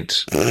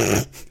paint.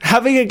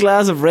 Having a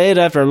glass of red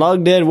after a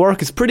long day at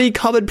work is pretty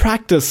common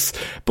practice,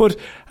 but.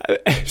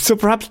 So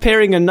perhaps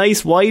pairing a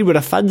nice wine with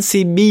a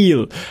fancy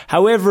meal.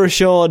 However,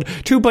 Sean,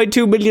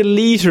 2.2 million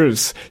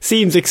litres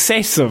seems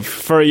excessive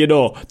for,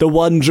 the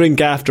one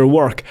drink after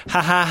work. Ha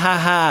ha ha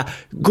ha.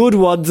 Good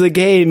ones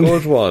again.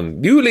 Good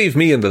one. You leave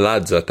me and the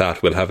lads at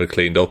that. We'll have it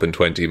cleaned up in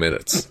 20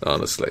 minutes,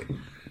 honestly.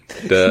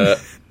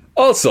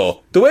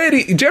 Also, do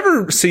you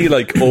ever see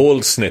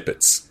old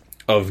snippets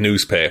of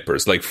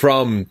newspapers,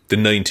 from the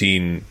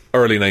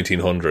early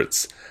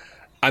 1900s?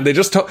 And they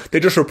just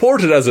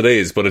report it as it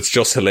is, but it's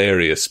just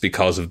hilarious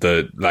because of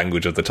the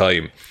language of the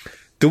time.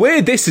 The way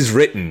this is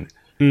written,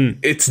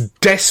 it's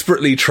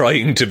desperately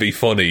trying to be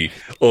funny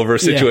over a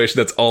situation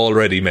that's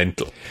already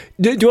mental.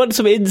 Do you want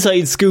some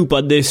inside scoop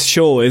on this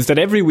show? Is that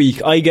every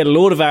week I get a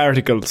load of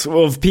articles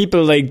of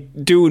people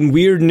doing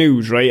weird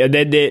news, right? And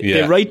then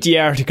they write the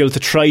article to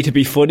try to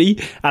be funny,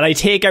 and I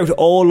take out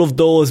all of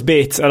those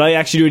bits, and I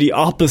actually do the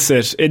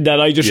opposite in that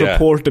I just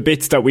report the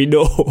bits that we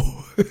know.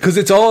 Because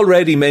it's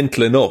already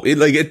mental enough.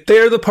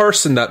 They're the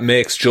person that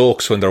makes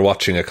jokes when they're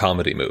watching a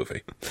comedy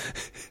movie.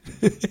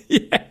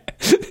 Yeah.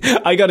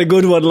 I got a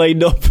good one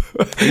lined up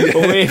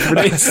away for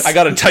this. I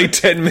got a tight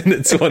 10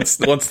 minutes once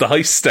the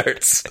heist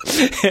starts.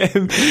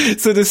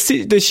 So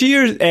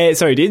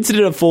the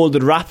incident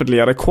unfolded rapidly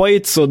on a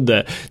quiet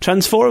Sunday,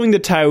 transforming the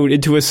town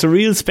into a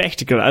surreal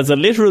spectacle as a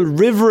literal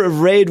river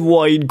of red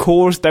wine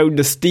coursed down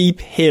the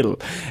steep hill.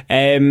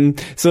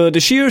 So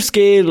the sheer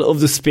scale of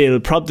the spill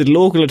prompted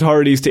local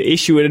authorities to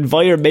issue an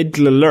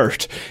environmental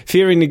alert,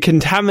 fearing the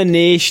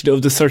contamination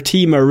of the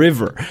Sertima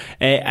River.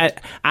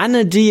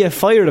 Anadia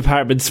Fire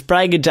Department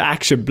sprang into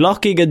action,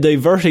 blocking and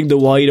diverting the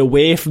wine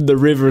away from the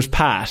river's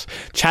path,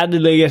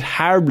 channeling it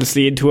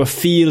harmlessly into a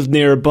field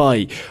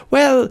nearby.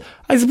 Well,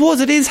 I suppose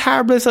it is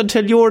harmless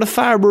until you're the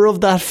farmer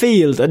of that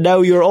field and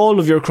now all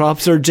of your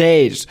crops are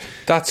dead.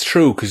 That's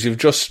true, because you've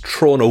just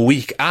thrown a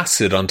weak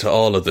acid onto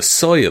all of the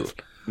soil.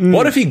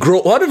 What if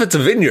it's a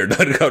vineyard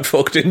that got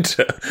fucked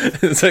into?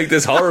 It's like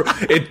this horror.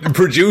 It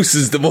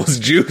produces the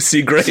most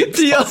juicy grapes.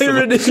 The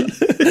irony.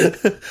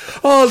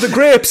 Oh, the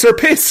grapes are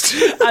pissed.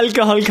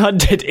 Alcohol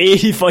content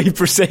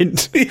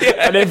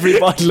 85% on every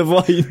bottle of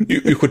wine.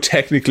 You could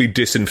technically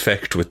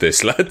disinfect with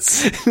this,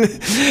 lads.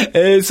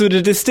 So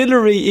the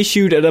distillery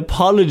issued an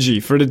apology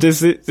for the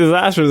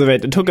disastrous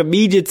event and took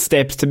immediate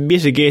steps to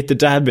mitigate the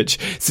damage.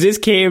 So this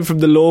came from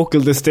the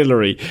local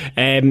distillery,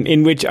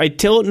 in which I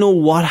don't know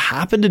what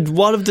happened.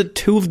 One of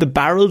the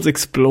barrels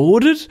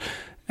exploded.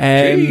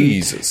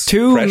 Jesus.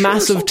 Two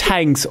massive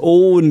tanks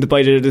owned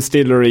by the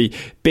distillery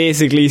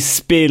basically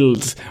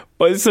spilled.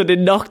 So they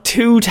knocked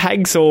 2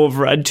 tanks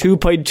over and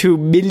 2.2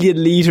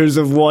 million litres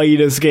of wine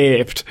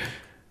escaped.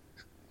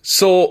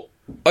 So,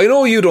 I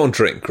know you don't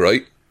drink,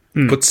 right?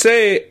 But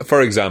say,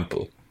 for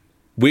example,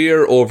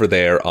 we're over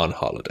there on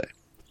holiday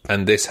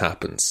and this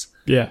happens.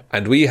 Yeah.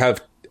 And we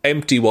have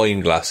empty wine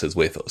glasses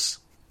with us.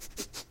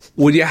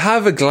 Would you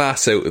have a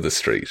glass out of the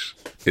street,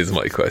 is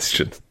my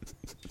question.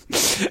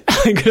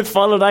 I'm going to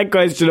follow that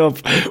question up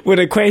with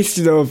a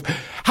question of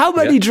how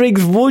many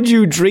drinks would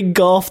you drink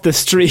off the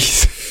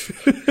street?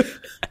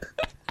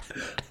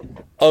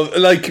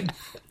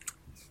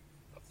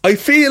 I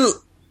feel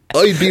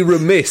I'd be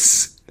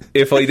remiss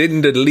if I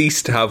didn't at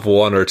least have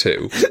 1 or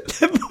 2.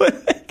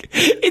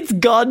 It's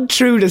gone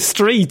through the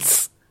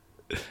streets.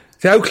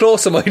 How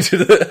close am I to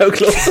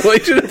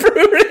the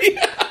brewery?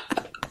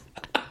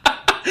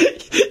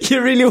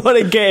 You really want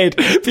to get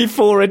it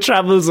before it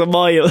travels a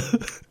mile.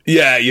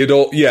 Yeah, you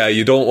don't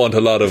want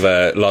a lot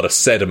of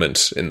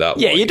sediment in that.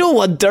 Yeah, wine. you don't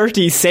want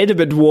dirty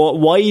sediment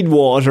wine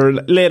water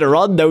later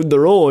on down the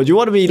road. You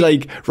want to be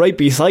like right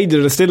beside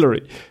the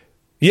distillery.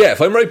 Yeah,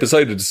 if I'm right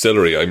beside the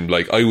distillery, I'm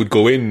like, I would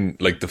go in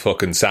like the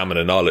fucking salmon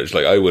of knowledge.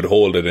 Like, I would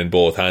hold it in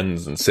both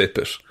hands and sip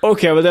it.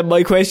 Okay, well then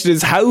my question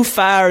is, how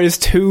far is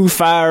too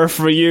far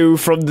for you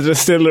from the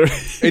distillery?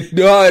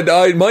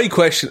 My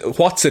question,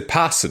 what's it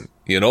passing?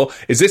 You know,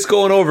 is this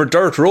going over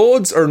dirt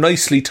roads or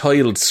nicely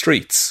tiled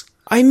streets?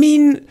 I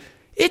mean,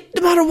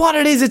 no matter what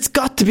it is, it's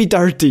got to be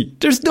dirty.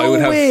 There's no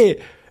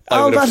way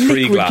all that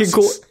liquid can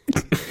go.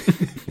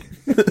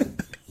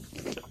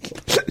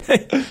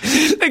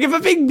 Like if a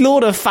big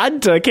load of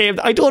Fanta came,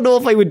 I don't know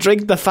if I would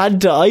drink the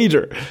Fanta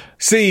either.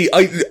 See,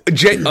 I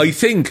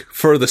think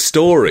for the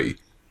story,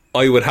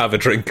 I would have a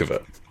drink of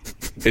it.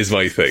 Is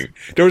my thing.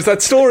 There was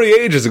that story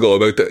ages ago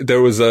about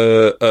there was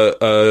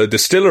a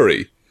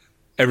distillery.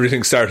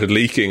 Everything started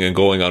leaking and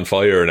going on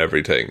fire and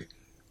everything,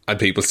 and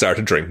people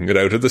started drinking it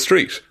out of the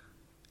street.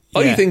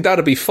 Yeah. I think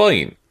that'd be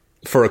fine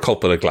for a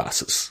couple of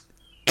glasses.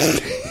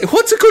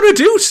 What's it going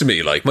to do to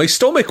me? Like, my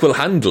stomach will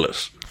handle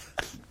it.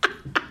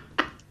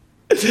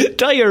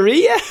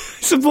 Diarrhea, I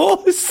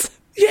suppose.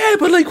 Yeah,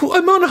 but like,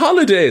 I'm on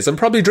holidays. I'm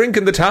probably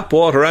drinking the tap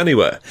water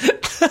anyway.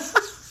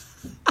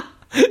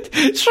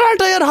 Sure,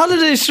 aren't I on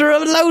holidays? Sure,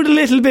 I'm allowed a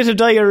little bit of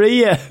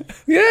diarrhea.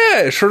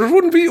 Yeah, sure, it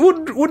wouldn't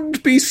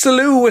be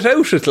Salou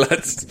without it,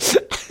 lads.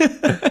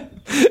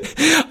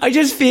 I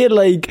just feel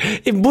like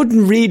it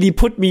wouldn't really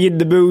put me in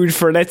the mood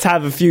for let's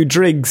have a few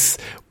drinks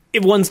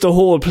once the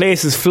whole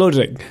place is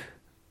flooding.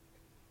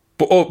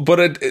 But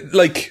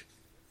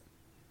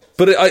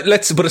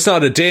it's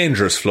not a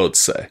dangerous flood,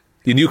 say.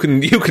 You can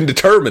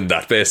determine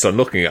that based on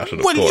looking at it,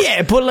 of course.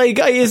 Yeah, but like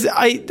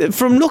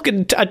from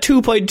looking at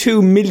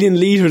 2.2 million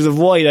litres of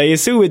wine, I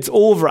assume it's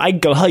over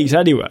ankle height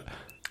anyway.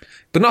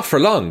 But not for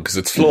long, because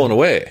it's flown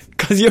away.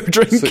 Because you're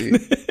drinking.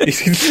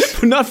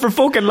 But not for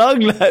fucking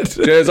long, lad.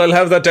 Jez, I'll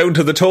have that down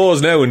to the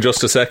toes now in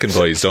just a second,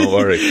 boys. Don't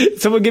worry.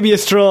 Someone give me a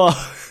straw.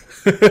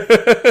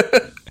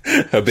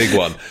 A big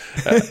one.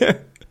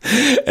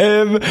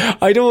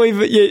 I don't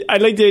even. Yeah, I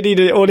like the idea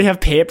to only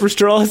have paper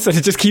straws and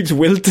it just keeps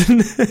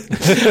wilting.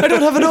 I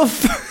don't have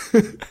enough.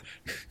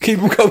 Keep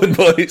them coming,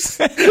 boys.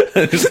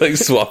 And just like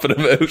swapping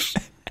them out.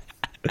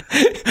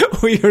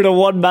 We are the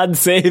one-man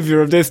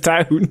saviour of this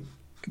town.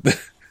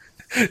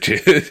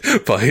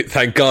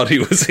 Thank God he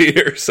was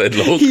here, said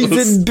locals.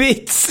 He's in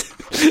bits.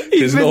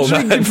 He's been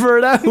drinking for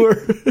an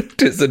hour.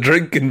 It's a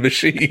drinking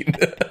machine.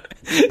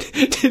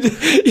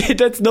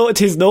 Tis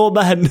no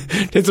man.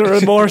 It's a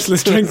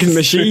remorseless drinking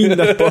machine,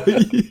 that boy.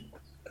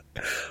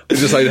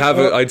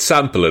 I'd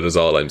sample it, is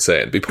all I'm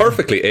saying. Be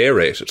perfectly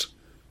aerated.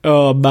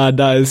 Oh man,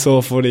 that is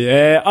so funny.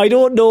 I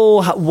don't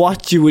know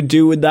what you would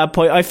do at that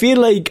point. I feel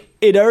like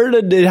in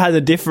Ireland it has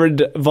a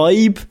different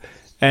vibe.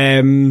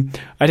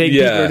 I think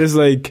people are just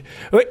like,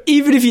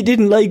 even if you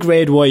didn't like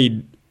red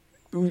wine,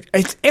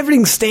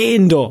 everything's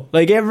stained though.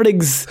 Like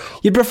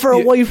you'd prefer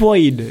a white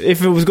wine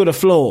if it was going to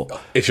flow.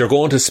 If you're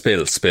going to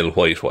spill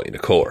white wine,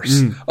 of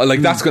course.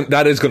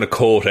 That is going to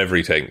coat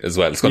everything as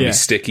well. It's going to be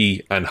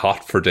sticky and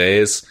hot for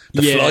days.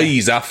 The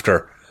flies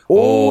after.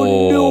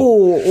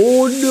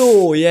 Oh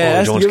no!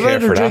 Yeah, don't you're care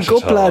rather for drink that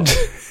up, lad.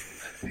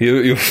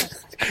 You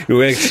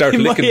start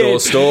licking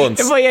those stones.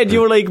 In my head,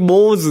 you're like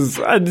Moses,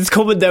 and it's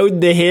coming down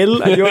the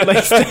hill, and you're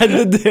like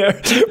standing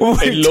there.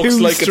 With it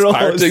looks like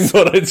straws. it's parting,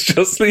 but it's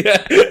just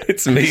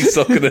it's me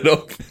sucking it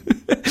up.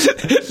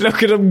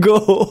 Look at him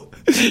go.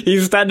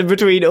 He's standing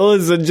between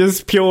us and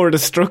just pure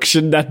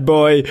destruction. That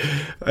boy.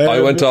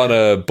 I went on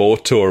a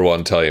boat tour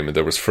one time, and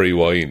there was free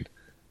wine.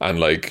 And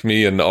like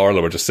me and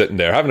Orla were just sitting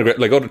there having a great,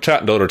 like,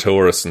 chatting to other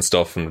tourists and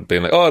stuff, and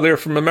being like, "Oh, they're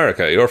from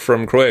America, you're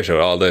from Croatia,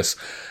 all this,"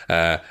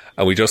 and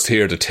we just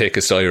hear the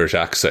thickest Irish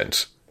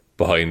accent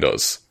behind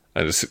us,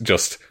 and it's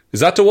just,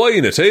 "Is that the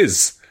wine?" It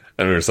is,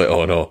 and we were just like,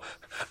 "Oh no!"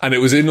 And it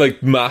was in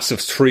like massive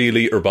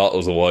 3-litre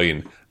bottles of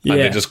wine, and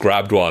they just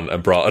grabbed one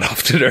and brought it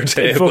off to their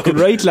table. Fucking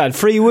right, lad.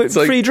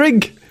 Free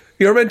drink.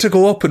 You're meant to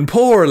go up and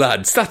pour,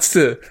 lads. That's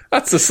the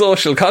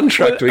social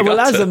contract we got. Well,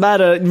 as a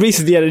matter,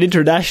 recently at an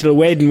international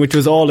wedding, which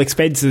was all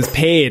expenses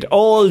paid,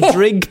 all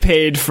drink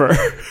paid for.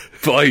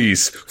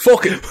 Boys,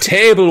 fucking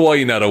table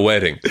wine at a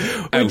wedding.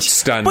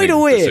 Outstanding by the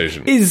way,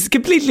 decision. Is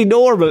completely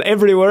normal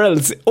everywhere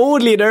else.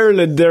 Only in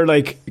Ireland, they're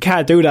like,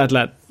 can't do that,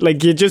 lad.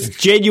 Like, you just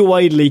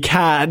genuinely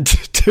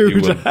can't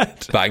do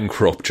that.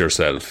 Bankrupt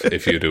yourself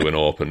if you do an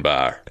open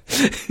bar.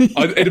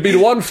 It'd be the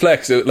one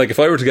flex. Like, if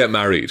I were to get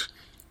married,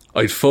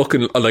 I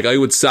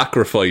would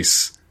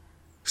sacrifice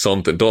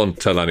something. Don't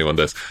tell anyone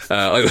this. Just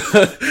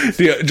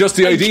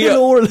the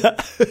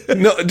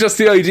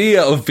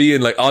idea of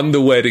being like on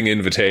the wedding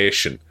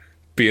invitation,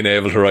 being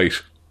able to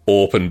write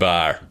open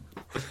bar.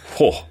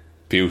 Oh,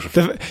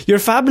 beautiful. Your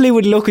family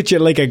would look at you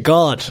like a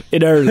god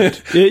in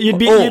Ireland. You'd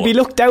be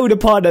looked down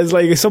upon as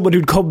like someone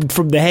who'd come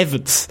from the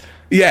heavens.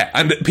 Yeah,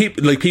 and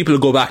people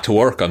would go back to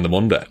work on the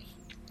Monday,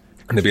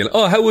 and they'd be like,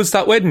 "Oh, how was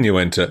that wedding you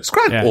went to?" It's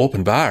great.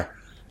 Open bar.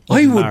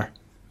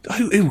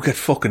 I would get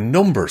fucking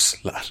numbers,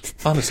 lad.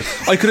 Honestly,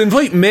 I could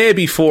invite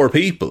maybe 4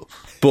 people,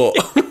 but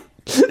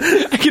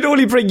I can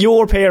only bring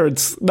your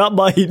parents, not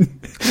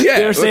mine. Yeah,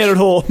 they're staying at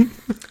home.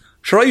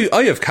 Sure,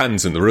 I have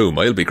cans in the room.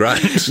 I'll be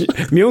grand.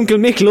 My Uncle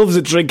Mick loves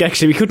a drink.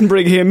 Actually, we couldn't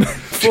bring him.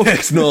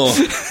 Yes, no,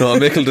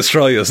 Mick will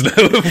destroy us now.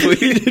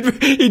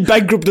 He'd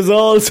bankrupt us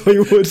all, so he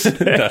would.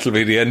 That'll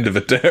be the end of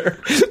it there.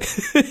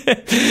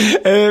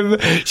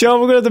 Sean,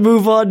 we're going to have to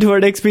move on to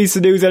our next piece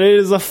of news, and it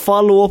is a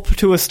follow-up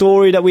to a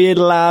story that we had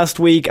last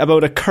week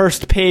about a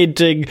cursed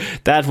painting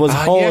that was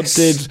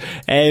haunted.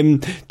 Yes.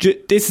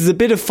 This is a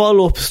bit of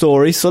follow-up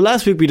story. So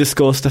last week we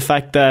discussed the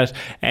fact that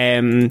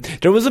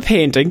there was a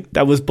painting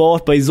that was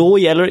bought by Zoe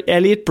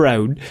Elliott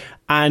Brown,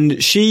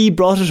 and she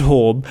brought it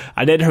home,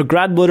 and then her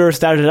grandmother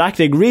started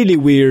acting really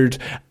weird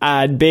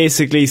and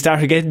basically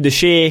started getting the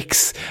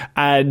shakes,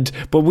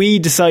 but we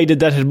decided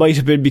that it might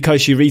have been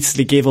because she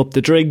recently gave up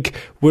the drink.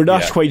 We're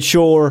not quite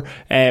sure.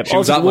 She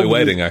was at my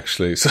wedding,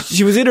 actually. So.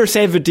 She was in her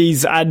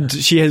 70s and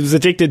she was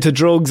addicted to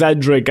drugs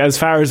and drink, as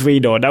far as we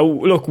know. Now,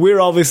 look,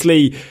 we're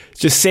obviously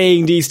just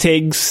saying these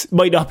things,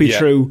 might not be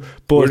true,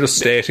 but we're just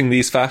stating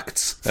these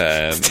facts.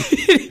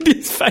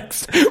 These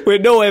facts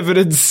with no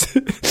evidence.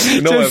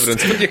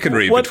 Evidence, but you can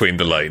read between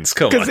the lines.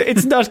 Come on. Because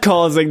it's not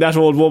causing that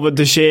old woman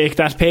to shake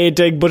that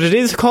painting, but it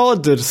is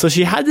haunted. So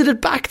she handed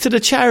it back to the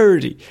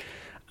charity.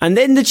 And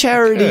then the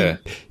charity,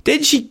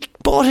 then she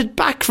bought it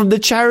back from the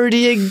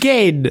charity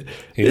again.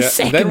 The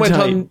second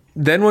time.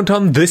 Then went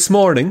on this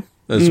morning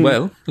as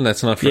well.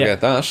 Let's not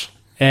forget that.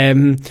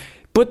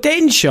 But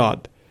then,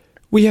 Sean,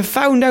 we have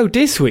found out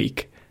this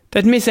week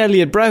that Miss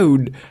Elliott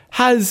Brown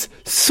has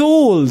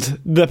sold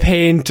the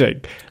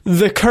painting,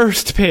 the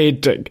cursed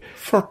painting.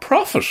 For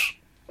profit.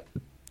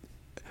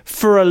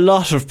 For a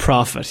lot of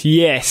profit,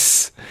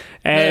 yes.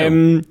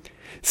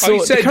 So I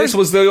said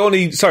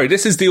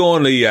this is the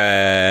only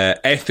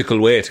ethical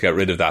way to get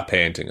rid of that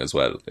painting as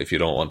well, if you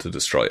don't want to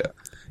destroy it,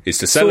 is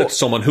to sell it to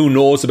someone who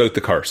knows about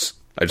the curse.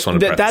 I just want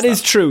to preface that. That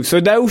is true. So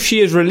now she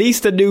has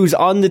released the news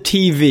on the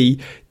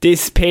TV,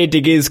 this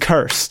painting is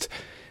cursed.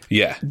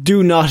 Yeah.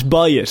 Do not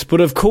buy it.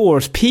 But of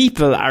course,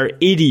 people are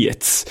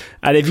idiots.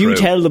 And if you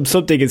tell them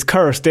something is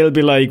cursed, they'll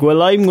be like,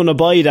 well, I'm going to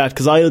buy that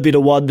because I'll be the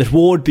one that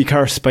won't be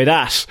cursed by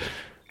that.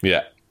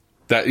 Yeah.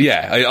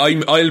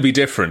 I'll be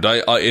different.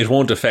 It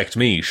won't affect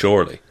me,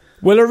 surely.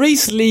 Well,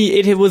 recently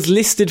it was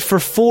listed for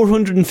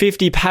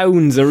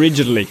 £450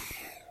 originally.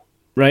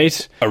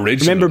 Right?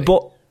 Originally?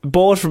 Remember,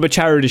 bought from a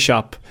charity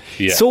shop.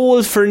 Yeah.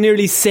 Sold for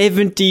nearly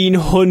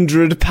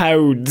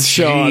 £1,700,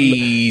 Sean.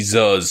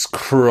 Jesus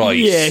Christ.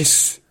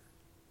 Yes.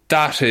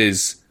 That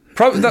is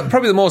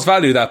probably the most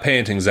value that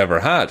painting's ever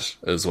had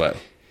as well.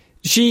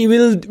 She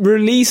will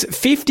release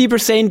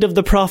 50% of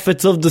the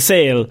profits of the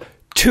sale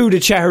to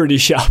the charity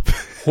shop.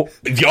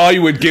 I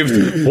would give...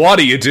 What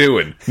are you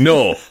doing?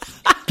 No.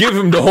 Give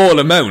him the whole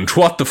amount.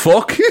 What the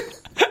fuck?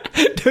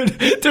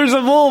 There's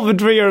a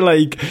moment where you're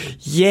like,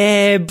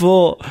 yeah,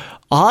 but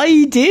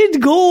I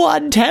did go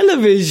on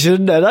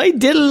television and I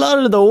did a lot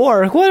of the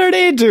work. What are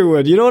they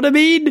doing? You know what I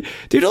mean?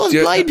 Do those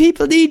blind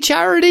people need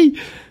charity?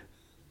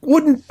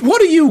 What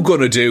are you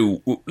gonna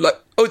do? Like,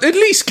 at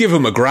least give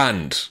him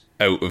 $1,000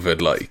 out of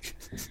it. Like,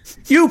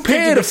 you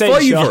paid a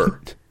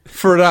 $5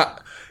 for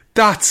that.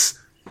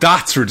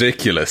 That's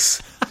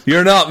ridiculous.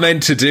 You're not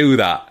meant to do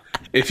that.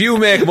 If you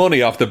make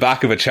money off the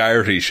back of a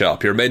charity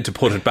shop, you're meant to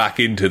put it back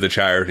into the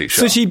charity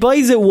shop. So she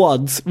buys it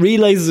once,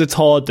 realises it's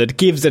haunted,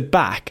 gives it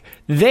back,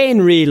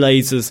 then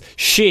realises,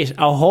 shit,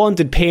 a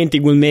haunted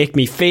painting will make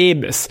me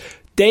famous,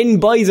 then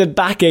buys it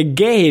back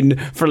again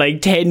for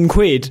like 10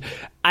 quid,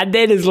 and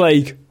then is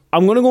like,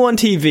 I'm going to go on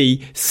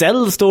TV,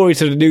 sell the story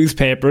to the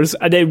newspapers,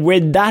 and then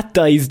when that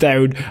dies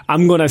down,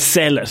 I'm going to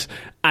sell it.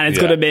 And it's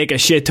going to make a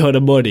shit ton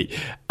of money.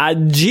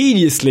 And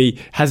geniusly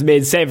has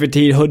made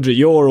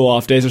 €1,700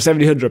 off this, or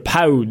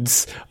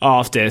 £1,700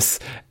 off this,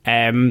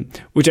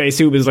 which I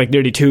assume is like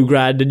nearly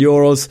 $2,000 in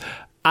euros,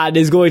 and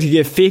is going to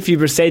give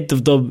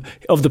 50%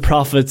 of the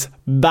profits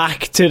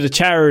back to the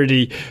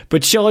charity.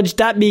 But Sean,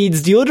 that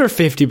means the other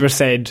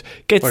 50%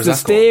 gets to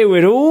stay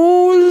with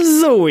old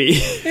Zoe.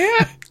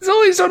 Yeah,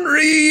 Zoe's done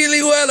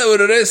really well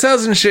out of this,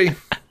 hasn't she?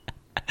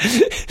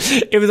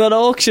 It was on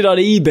auction on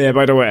eBay,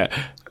 by the way.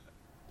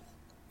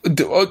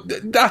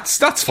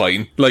 That's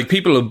fine. Like,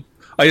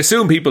 I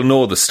assume people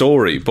know the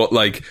story, but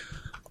like,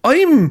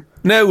 I'm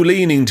now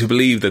leaning to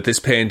believe that this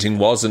painting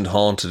wasn't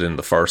haunted in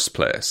the first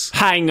place.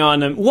 Hang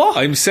on, what?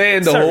 I'm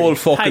saying the whole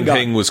fucking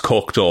thing was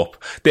cooked up.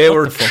 They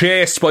were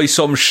chased by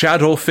some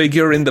shadow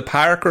figure in the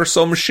park or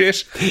some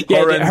shit. Yeah,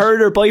 her and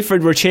her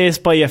boyfriend were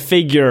chased by a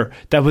figure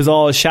that was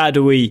all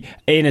shadowy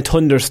in a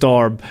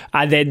thunderstorm,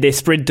 and then they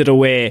sprinted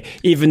away,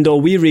 even though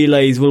we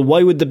realised, well,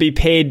 why would the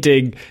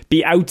painting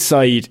be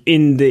outside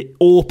in the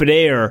open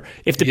air?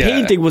 If the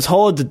painting was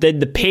haunted, then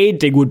the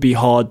painting would be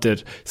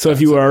haunted. So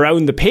if you were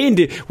around the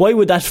painting, why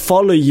would that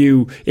follow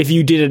you if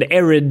you did an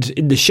errand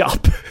in the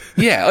shop?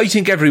 Yeah, I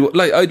think I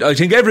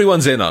think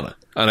everyone's in on it,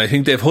 and I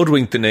think they've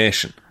hoodwinked the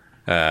nation.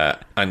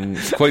 And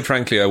quite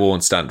frankly, I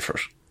won't stand for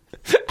it.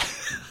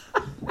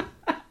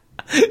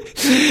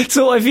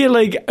 So I feel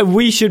like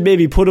we should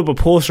maybe put up a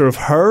poster of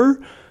her,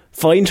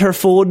 find her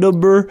phone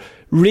number,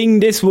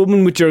 ring this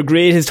woman with your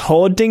greatest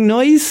haunting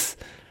noise.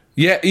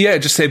 Yeah,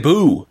 just say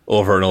boo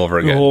over and over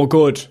again. Oh,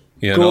 good.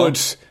 You good.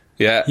 Know?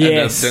 Yeah,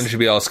 yes. And then she'll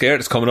be all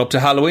scared. It's coming up to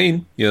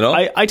Halloween, you know?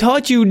 I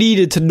thought you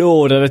needed to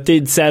know that it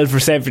did sell for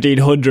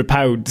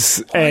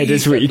 £1,700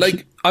 this week.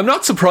 Like, I'm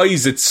not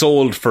surprised it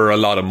sold for a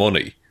lot of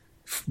money,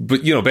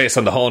 but, you know, based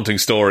on the haunting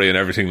story and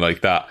everything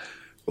like that.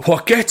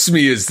 What gets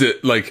me is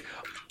that, like,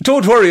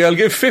 don't worry, I'll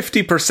give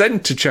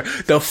 50% to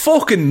charity. They'll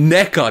fucking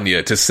neck on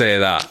you to say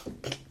that.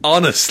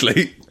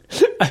 Honestly.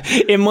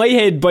 In my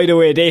head, by the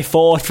way, they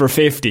fought for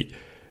 50.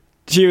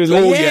 She was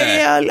like,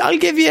 I'll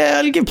give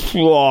 15,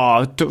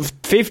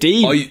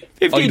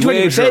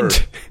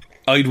 20%.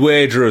 I'd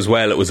wager as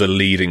well it was a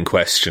leading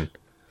question.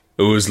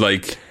 It was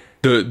like,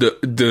 there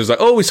was like,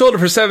 oh, we sold it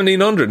for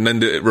 1,700, and then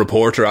the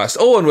reporter asked,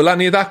 oh, and will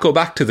any of that go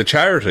back to the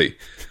charity?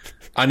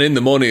 And in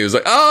the money, it was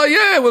like, oh,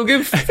 yeah, we'll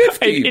give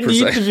 50%. In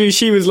the interview,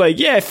 she was like,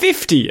 yeah,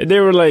 50. And they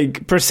were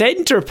like,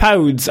 percent or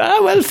pounds? Ah,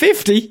 well,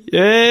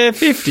 50.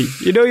 50.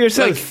 You know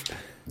yourself. Like,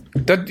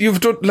 that you've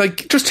done,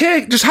 like, just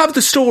have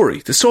the story.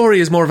 The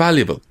story is more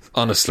valuable,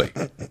 honestly.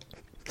 Do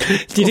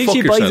you think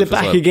she buys it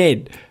back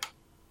again?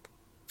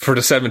 For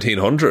the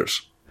 1,700?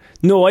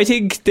 No, I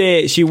think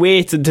she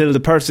waits until the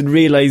person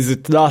realises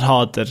it's not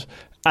haunted,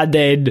 and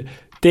then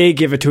they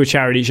give it to a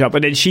charity shop,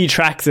 and then she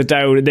tracks it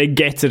down and then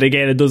gets it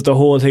again and does the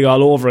whole thing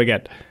all over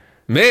again.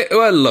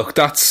 Well, look,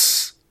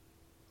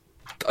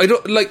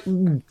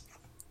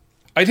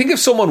 I think if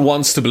someone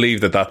wants to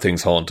believe that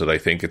thing's haunted, I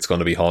think it's going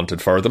to be haunted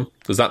for them.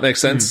 Does that make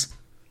sense?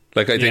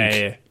 Like, I think,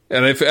 yeah.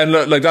 and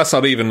like that's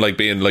not even like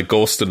being like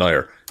ghost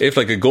denier. If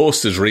like a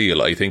ghost is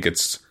real, I think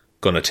it's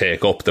going to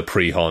take up the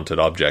pre-haunted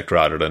object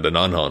rather than the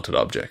non-haunted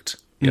object.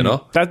 You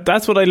know,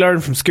 that's what I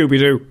learned from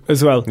Scooby-Doo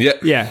as well.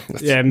 Yeah.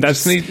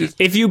 That's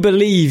if you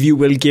believe, you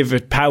will give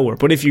it power,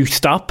 but if you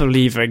stop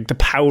believing, the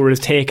power is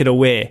taken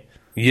away.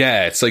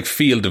 Yeah, it's like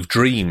Field of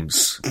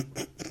Dreams.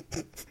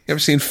 You ever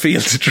seen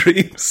Field of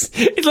Dreams?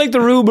 It's like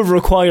the Room of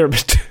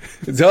Requirement.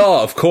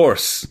 Oh, of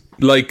course.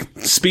 Like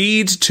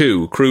Speed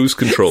 2, Cruise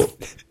Control.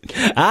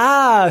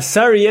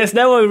 Sorry, yes,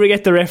 now I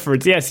get the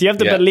reference. Yes, you have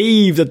to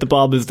believe that the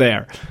bomb is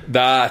there.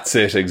 That's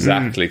it,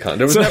 exactly.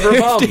 There was never a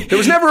bomb. There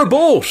was never a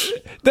boat.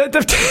 That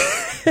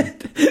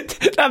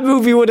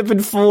movie would have been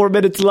 4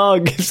 minutes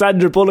long if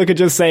Sandra Bullock had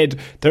just said,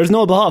 there's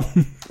no bomb.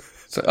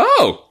 So,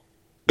 oh,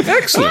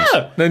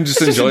 excellent. Then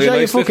just enjoy a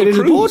nice fucking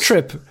little boat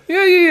trip.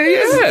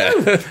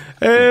 Yeah.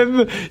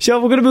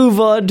 Sean, we're going to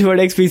move on to our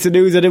next piece of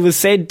news, and it was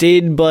sent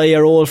in by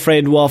our old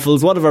friend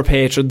Waffles, one of our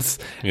patrons.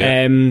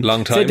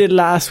 Long time. Sent in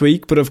last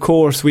week, but of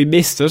course we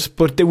missed it.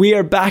 But we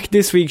are back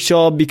this week,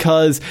 Sean,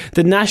 because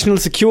the National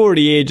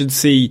Security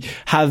Agency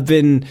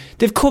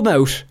they've come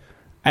out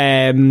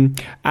and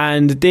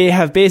they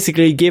have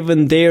basically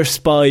given their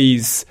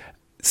spies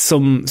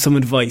some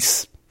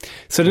advice.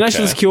 So the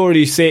National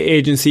Security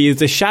Agency is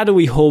the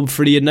shadowy hub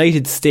for the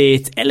United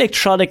States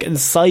Electronic and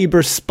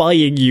Cyber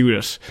Spying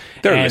Unit.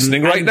 They're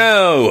listening right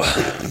now.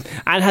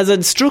 And has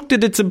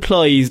instructed its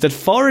employees that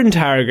foreign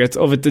targets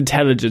of its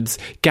intelligence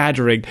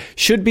gathering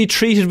should be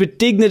treated with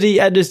dignity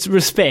and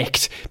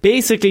respect,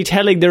 basically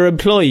telling their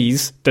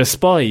employees, the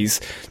spies,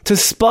 to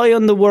spy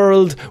on the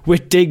world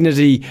with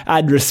dignity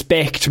and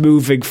respect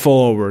moving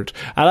forward.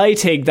 And I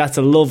think that's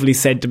a lovely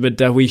sentiment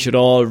that we should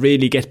all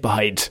really get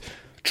behind.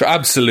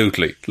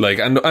 Absolutely. Like,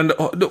 and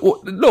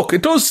look,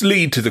 it does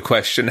lead to the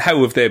question,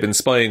 how have they been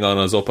spying on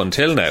us up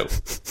until now?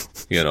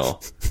 You know,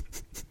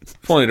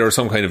 if only there were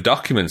some kind of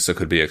documents that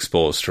could be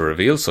exposed to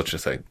reveal such a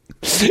thing.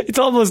 It's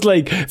almost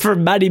like for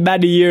many,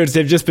 many years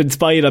they've just been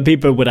spying on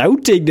people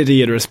without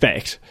dignity and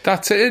respect.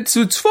 That's it.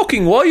 It's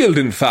fucking wild,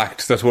 in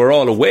fact, that we're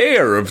all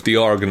aware of the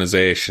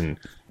organisation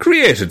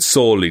created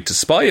solely to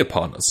spy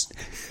upon us.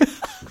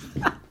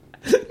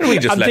 We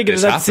just I'm thinking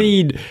of that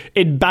scene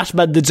in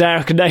Batman The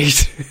Dark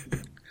Knight.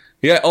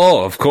 Yeah,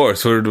 of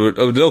course.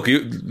 Look,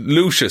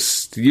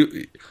 Lucius,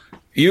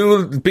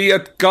 you'll be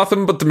at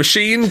Gotham, but the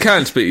machine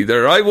can't be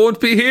there. I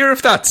won't be here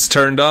if that's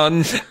turned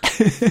on.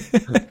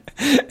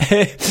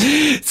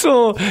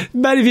 So,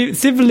 many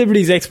civil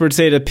liberties experts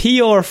say the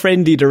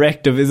PR-friendly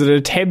directive is an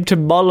attempt to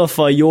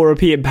mollify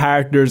European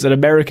partners and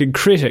American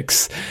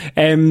critics.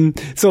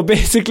 So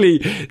basically,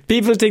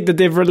 people think that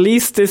they've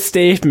released this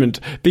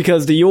statement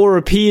because the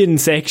European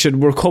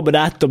section were coming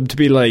at them to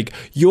be like,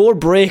 you're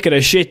breaking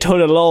a shit ton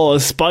of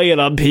laws, spying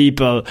on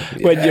people,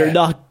 when you're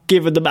not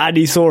giving them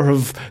any sort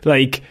of,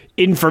 like,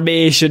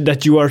 information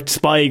that you are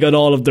spying on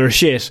all of their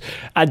shit.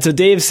 And so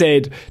they've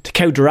said, to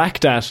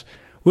counteract that,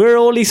 we're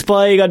only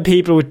spying on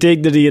people with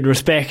dignity and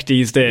respect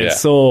these days,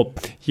 so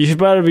you should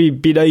probably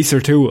be nicer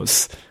to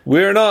us.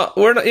 We're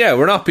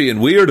not being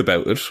weird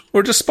about it.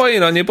 We're just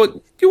spying on you, but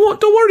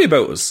don't worry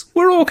about us.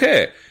 We're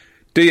okay.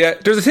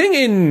 There's a thing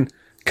in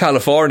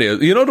California,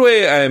 you know the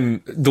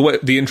way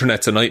the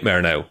internet's a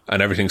nightmare now,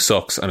 and everything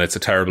sucks, and it's a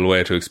terrible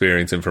way to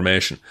experience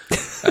information.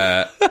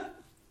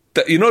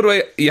 You know the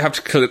way you have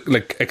to click,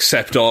 like,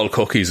 accept all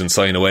cookies and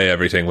sign away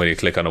everything when you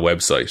click on a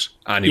website,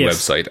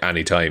 website,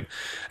 anytime.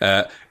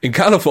 In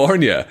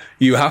California,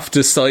 you have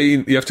to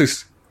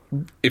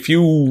if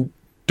you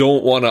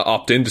don't want to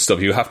opt into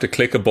stuff, you have to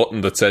click a button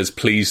that says,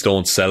 please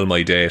don't sell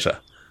my data.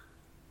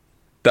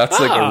 That's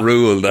like a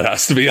rule that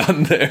has to be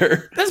on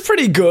there. That's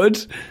pretty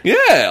good.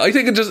 Yeah, I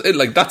think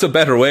that's a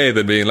better way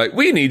than being like,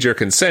 we need your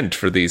consent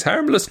for these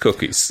harmless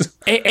cookies.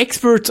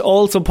 Experts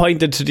also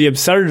pointed to the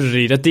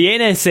absurdity that the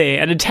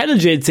NSA, an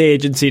intelligence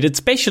agency that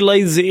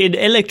specialises in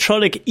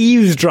electronic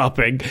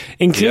eavesdropping,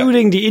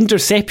 including the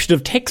interception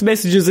of text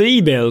messages and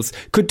emails,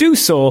 could do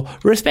so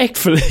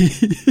respectfully.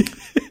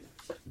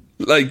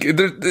 Like,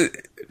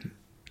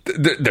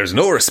 there's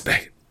no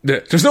respect.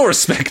 There's no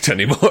respect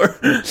anymore.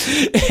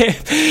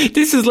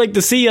 This is like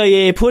the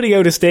CIA putting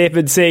out a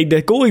statement saying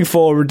that going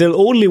forward they'll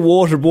only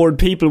waterboard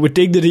people with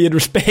dignity and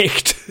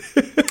respect.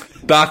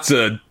 That's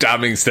a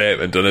damning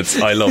statement, and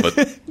I love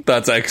it.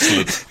 That's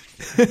excellent.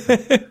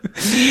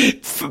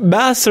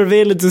 Mass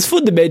surveillance is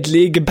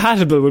fundamentally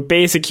incompatible with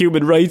basic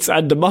human rights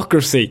and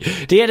democracy.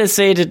 The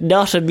NSA did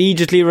not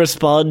immediately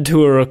respond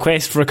to a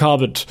request for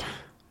comment.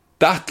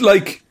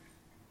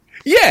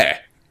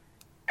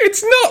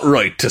 It's not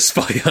right to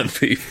spy on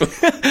people.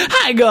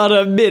 Hang on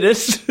a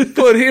minute.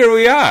 But here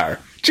we are.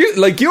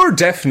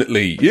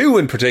 You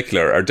in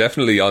particular are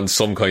definitely on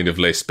some kind of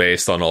list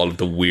based on all of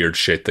the weird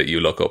shit that you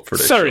look up for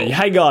this show.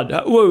 Hang on.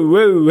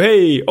 Whoa,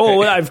 hey.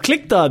 Oh, I've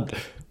clicked on.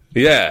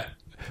 Yeah.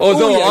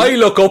 I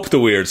look up the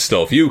weird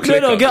stuff. You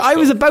click on I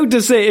was about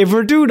to say, if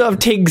we're doing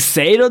things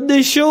said on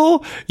this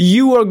show,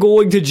 you are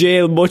going to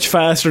jail much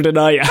faster than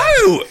I am.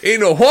 How?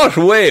 In what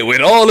way,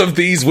 with all of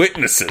these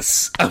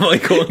witnesses, am I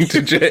going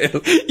to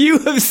jail? You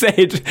have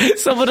said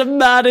some of the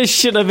maddest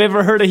shit I've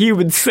ever heard a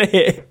human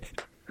say.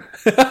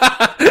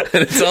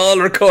 And it's all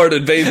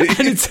recorded, baby.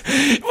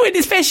 And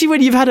especially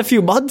when you've had a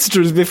few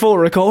monsters before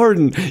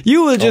recording,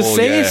 you will just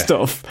say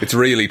stuff. It's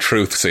really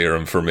truth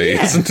serum for me,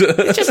 isn't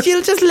it?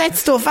 You'll just let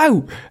stuff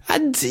out,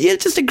 and you'll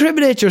just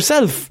incriminate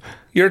yourself.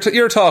 You're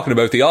talking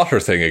about the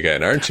otter thing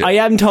again, aren't you? I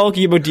am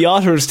talking about the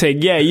otters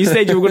thing. Yeah, you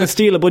said you were going to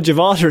steal a bunch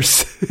of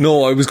otters.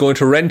 No, I was going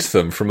to rent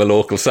them from a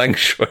local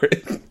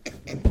sanctuary.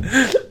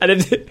 And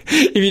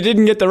if you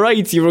didn't get the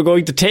rights, you were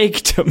going to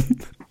take them.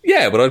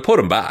 Yeah, but I'd put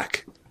them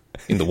back.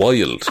 In the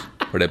wild,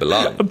 where they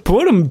belong.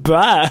 Put them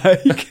back.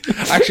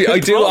 Actually, I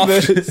do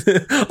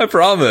often. I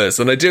promise,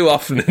 and I do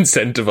often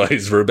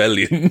incentivize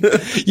rebellion.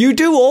 You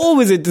do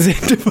always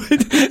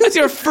incentivize. That's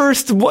your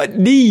first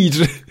need.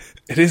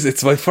 It is.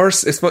 It's my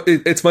first.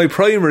 It's my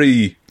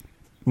primary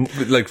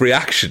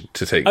reaction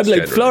to things. I'm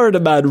like, Florida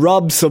man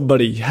robbed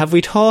somebody. Have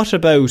we thought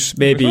about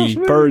maybe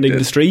burning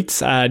the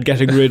streets and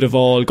getting rid of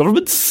all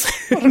governments?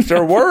 What if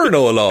there were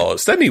no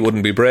laws? Then he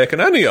wouldn't be breaking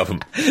any of them.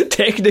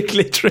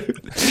 Technically true.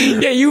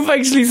 Yeah, you've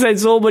actually said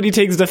so many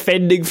things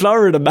defending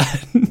Florida man.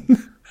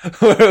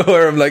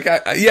 Where I'm like,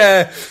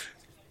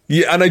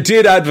 Yeah, and I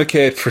did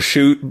advocate for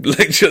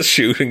just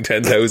shooting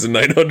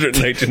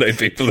 10,999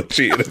 people that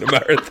cheated in a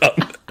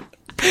marathon.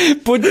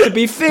 But to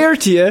be fair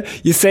to you,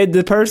 you said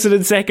the person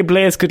in second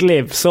place could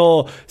live.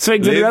 So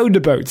swings and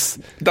roundabouts.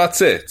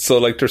 That's it. So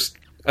like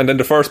and then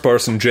the first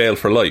person, jail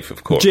for life,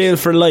 of course. Jail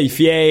for life,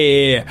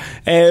 yeah.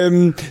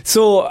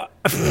 So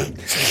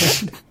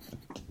it's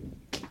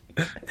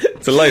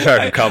a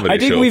light-hearted comedy show. I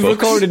think we've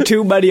recorded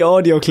too many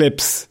audio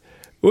clips.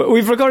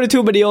 We've recorded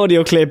too many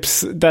audio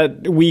clips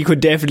that we could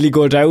definitely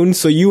go down.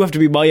 So you have to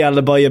be my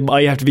alibi and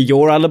I have to be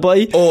your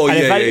alibi. Oh,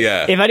 and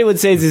yeah. If anyone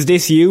says, "Is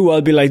this you?"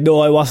 I'll be like, "No,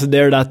 I wasn't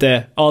there that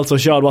day." Also,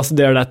 Sean wasn't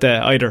there that day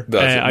either.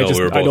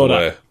 We were both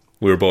away.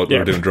 We were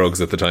doing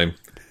drugs at the time.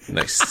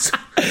 Nice.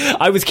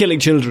 I was killing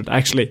children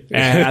actually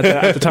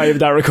at the time of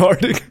that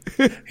recording.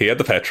 He had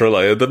the petrol,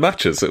 I had the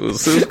matches. It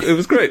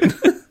was great.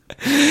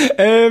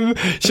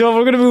 Sean,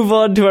 we're going to move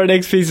on to our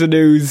next piece of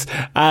news,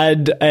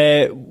 and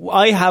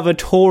I have a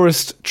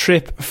tourist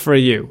trip for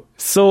you.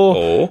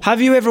 So,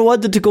 Have you ever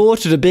wanted to go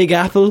to the Big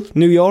Apple,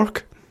 New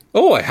York?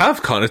 Oh, I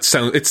have, Con. It's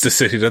the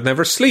city that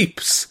never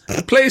sleeps.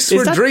 The place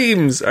where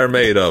dreams are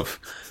made of.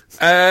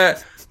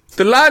 The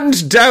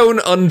land down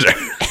under.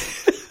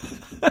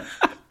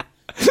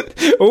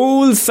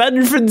 Old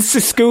San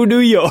Francisco, New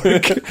York.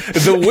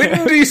 The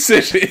windy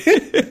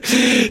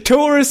city.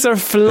 Tourists are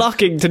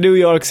flocking to New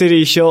York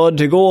City, Sean,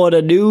 to go on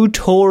a new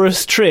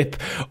tourist trip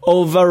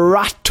of a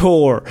rat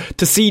tour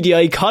to see the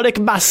iconic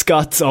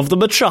mascots of the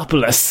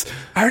metropolis.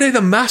 Are they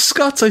the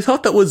mascots? I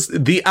thought that was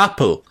the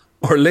Apple.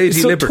 Or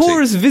Lady Liberty. So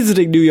tourists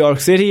visiting New York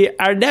City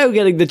are now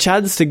getting the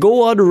chance to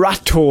go on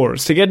rat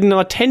tours to get an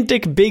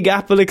authentic Big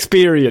Apple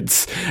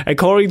experience,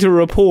 according to a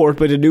report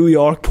by the New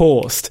York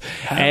Post.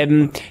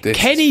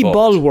 Kenny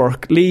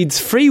Bulwark leads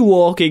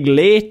free-walking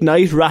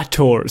late-night rat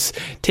tours,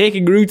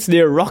 taking routes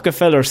near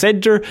Rockefeller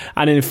Center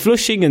and in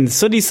Flushing and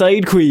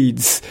Sunnyside,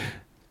 Queens.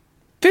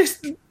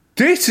 This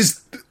is...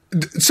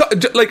 So,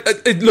 look,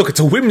 it's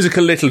a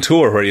whimsical little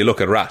tour where you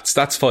look at rats.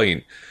 That's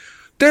fine.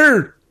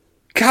 They're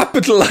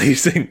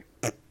capitalising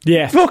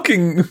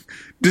fucking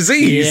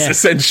disease,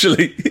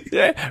 essentially.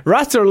 Yeah.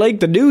 Rats are like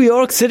the New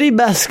York City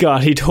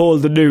mascot, he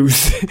told the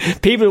news.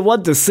 People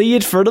want to see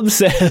it for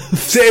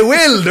themselves. They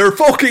will, they're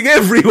fucking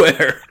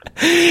everywhere.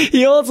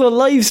 He also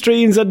live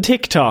streams on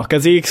TikTok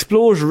as he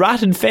explores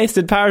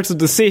rat-infested parts of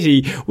the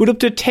city with up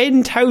to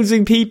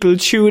 10,000 people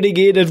tuning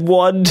in at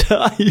one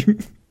time.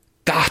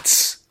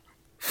 That's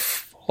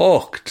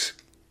fucked.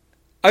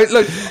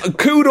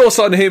 Kudos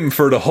on him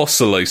for the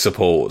hustle, I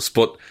suppose,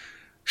 but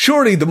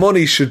surely the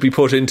money should be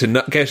put into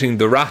not getting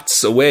the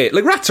rats away.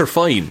 Like, rats are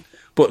fine,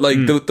 but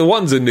the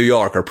ones in New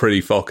York are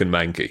pretty fucking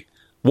manky.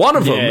 One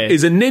of them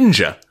is a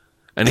ninja,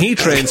 and he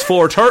trains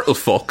 4 turtle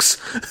fucks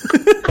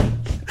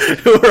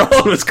who are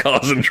always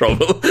causing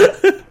trouble.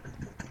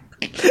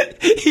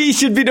 He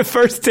should be the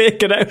first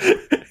taken out.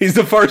 He's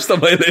the first on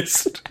my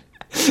list.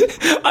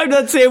 I'm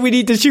not saying we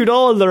need to shoot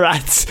all the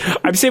rats.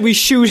 I'm saying we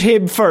shoot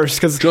him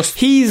first because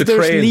he's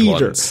their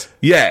leader. Ones.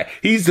 Yeah,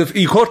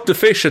 you cut the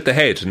fish at the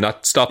head and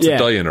that stops it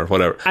dying or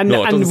whatever. And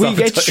we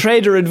get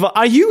Shredder involved.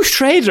 Are you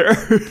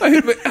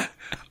Shredder?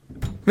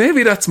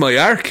 Maybe that's my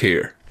arc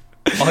here.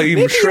 Maybe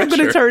you're going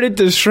to turn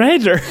into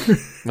Shredder.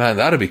 Man,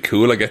 that'd be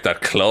cool. I get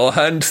that claw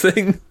hand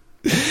thing.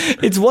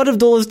 It's one of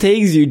those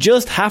things you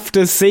just have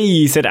to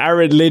see, said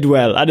Aaron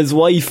Lidwell and his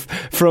wife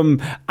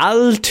from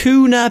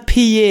Altoona,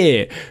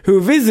 PA,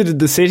 who visited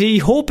the city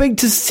hoping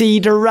to see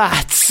the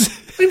rats.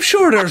 I'm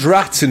sure there's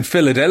rats in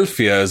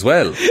Philadelphia as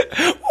well.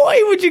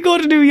 Why would you go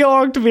to New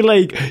York to be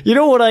like, you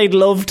know what I'd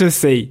love to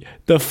see?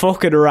 The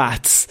fucking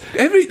rats.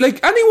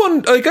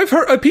 I've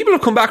heard people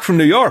have come back from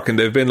New York and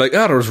they've been like,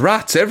 there's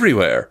rats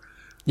everywhere.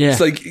 Yeah. It's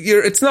like,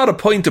 it's not a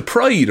point of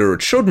pride, or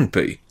it shouldn't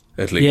be,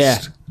 at least. Yeah.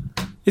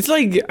 It's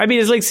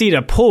like seeing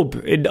a pub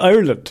in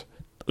Ireland.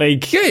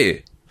 Big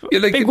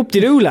up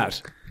to do, lad.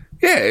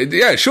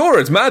 Yeah, sure,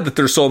 it's mad that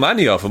there's so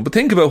many of them, but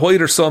think about why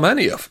there's so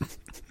many of them.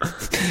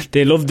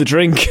 They love the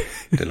drink.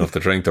 They love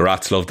the drink. The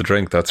rats love the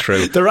drink, that's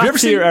true. The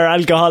rats here are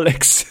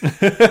alcoholics.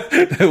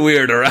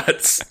 We're the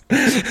rats.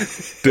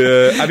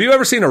 Have you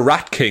ever seen a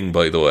Rat King,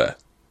 by the way?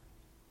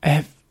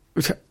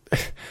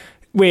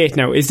 Wait,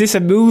 now, is this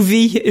a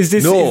movie? Is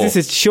this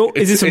a show?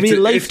 Is this a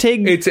real life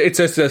thing? It's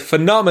a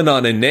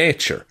phenomenon in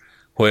nature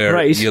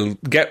where you'll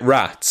get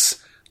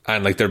rats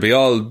and they'll be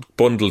all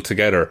bundled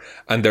together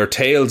and their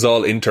tails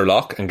all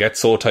interlock and get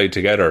so tied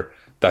together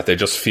that they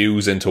just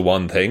fuse into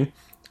one thing,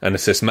 and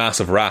it's this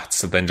mass of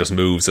rats that then just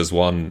moves as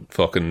one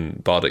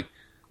fucking body.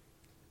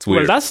 It's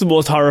weird. Well, that's the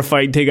most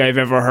horrifying thing I've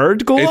ever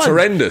heard. It's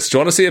horrendous. Do you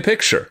want to see a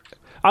picture?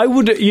 I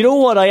would, you know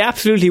what, I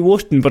absolutely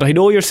wouldn't, but I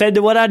know you're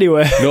sending one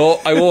anyway.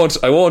 No, I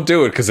won't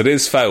do it because it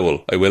is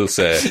foul, I will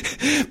say.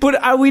 But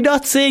are we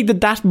not saying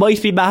that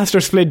might be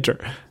Master Splinter?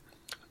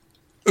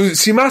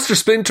 See, Master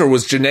Splinter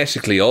was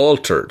genetically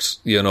altered,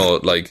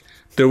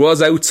 there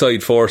was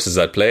outside forces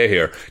at play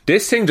here.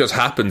 This thing just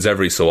happens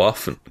every so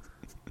often.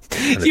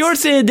 You're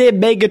saying they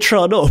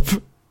Megatron up?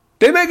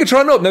 They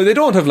Megatron up. Now, they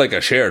don't have like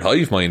a shared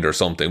hive mind or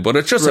something, but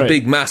it's just a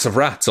big mass of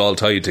rats all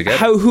tied together.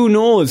 Who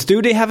knows?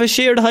 Do they have a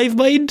shared hive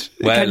mind?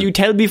 Well, can you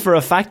tell me for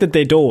a fact that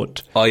they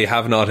don't? I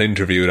have not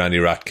interviewed any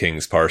Rat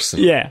Kings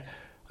personally. Yeah.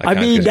 I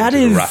mean, that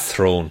is... Rat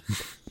Throne.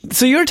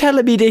 So you're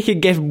telling me they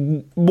could get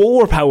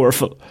more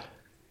powerful?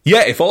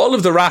 Yeah, if all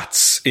of the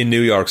rats in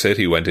New York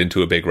City went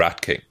into a big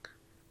Rat King,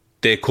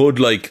 they could,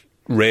 like,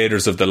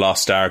 Raiders of the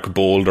Lost Ark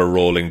boulder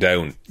rolling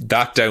down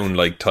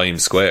like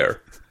Times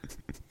Square.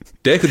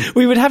 They could...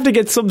 We would have to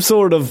get some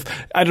sort of,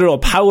 I don't know,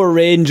 Power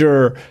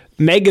Ranger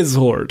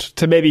Megazord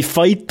to maybe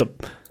fight them.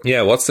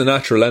 Yeah, what's the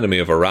natural enemy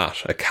of a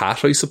rat? A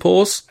cat, I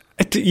suppose?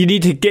 You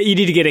need to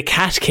get a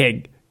Cat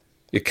King.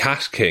 A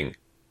Cat King.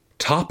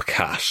 Top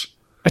Cat.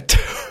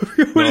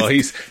 No,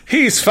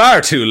 he's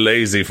far too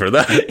lazy for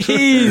that.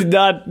 He's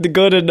not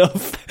good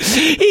enough.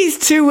 He's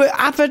too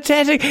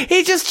apathetic.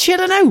 He's just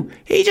chilling out.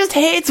 He just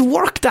hates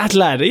work, that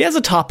lad. He has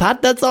a top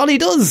hat, that's all he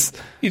does.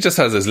 He just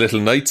has his little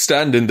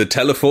nightstand in the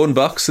telephone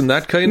box and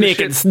that kind of shit.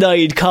 Making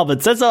snide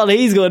comments, that's all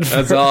he's good for.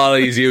 That's all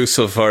he's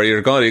useful for.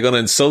 You're going to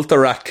insult the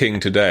Rat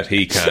King to death.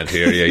 He can't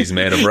hear you, he's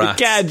made of rats.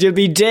 He can't, you'll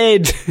be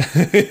dead.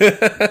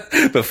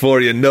 Before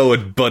you know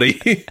it,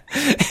 buddy.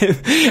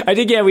 I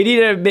think, we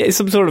need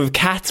some sort of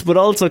cats, but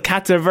also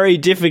cats are very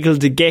difficult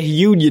to get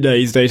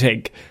unionised, I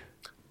think.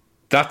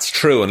 That's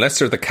true, unless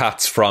they're the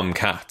cats from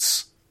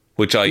Cats,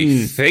 which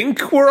I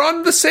think were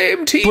on the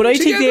same team. But I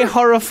think they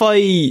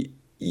horrify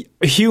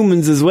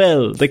humans as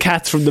well, the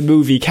cats from the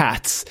movie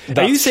Cats.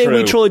 Are you saying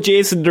we throw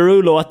Jason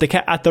Derulo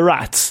at the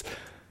rats?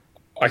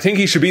 I think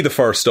he should be the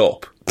first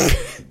up.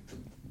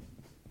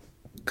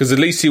 Because at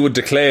least he would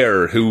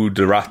declare who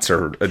the rats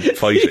are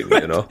fighting,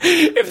 you know.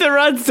 If the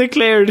rats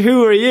declared,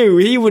 who are you,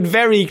 he would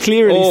very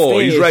clearly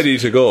say he's ready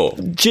to go.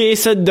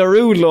 Jason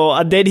Derulo,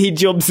 and then he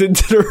jumps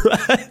into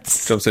the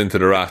rats. Jumps into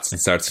the rats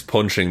and starts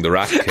punching the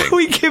Rat King.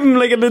 We give him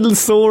like a little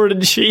sword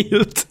and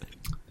shield.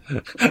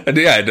 And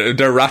yeah,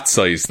 they're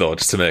rat-sized though,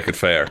 just to make it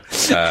fair.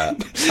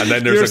 And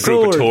then there's a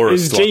group of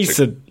tourists watching.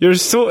 Jason, your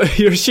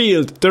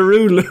shield,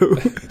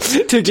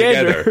 Derulo.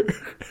 Together.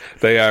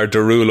 They are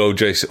Derulo,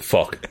 Jason.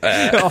 Fuck.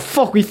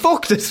 Fuck, we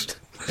fucked it.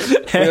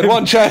 We had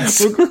one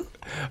chance.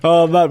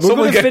 Oh man, we're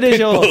going to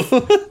finish off.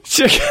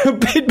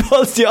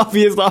 Pitbull's the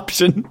obvious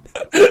option.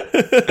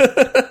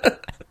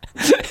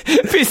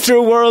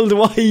 Mr.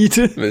 Worldwide.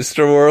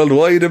 Mr.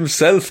 Worldwide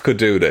himself could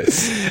do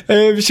this.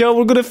 Sean,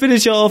 we're going to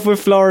finish off with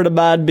Florida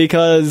Man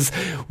because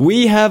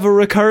we have a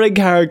recurring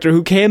character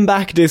who came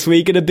back this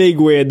week in a big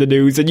way in the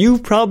news, and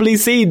you've probably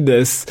seen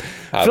this.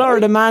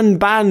 Florida Man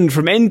banned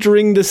from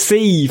entering the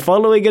sea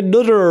following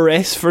another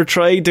arrest for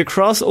trying to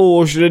cross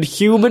ocean in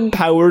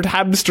human-powered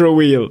hamster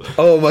wheel.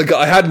 Oh my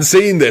god, I hadn't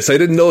seen this. I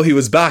didn't know he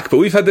was back, but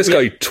we've had this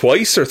guy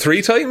twice or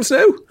 3 times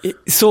now.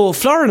 So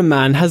Florida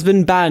Man has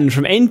been banned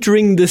from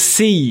entering the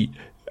sea.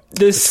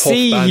 The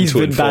sea he's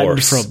been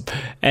banned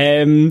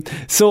from.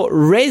 So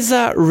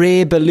Reza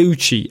Ray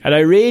Bellucci, an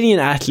Iranian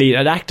athlete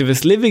and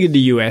activist living in the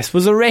US,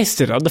 was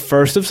arrested on the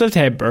 1st of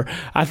September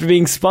after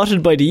being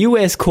spotted by the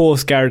US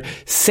Coast Guard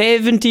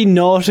 70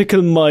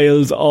 nautical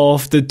miles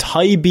off the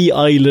Tybee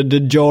Island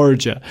in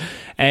Georgia.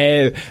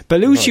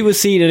 Bellucci was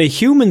seen in a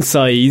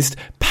human-sized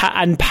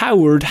and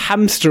powered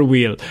hamster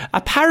wheel,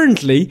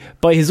 apparently,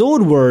 by his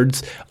own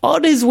words,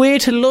 on his way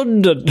to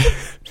London.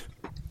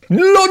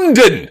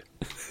 London!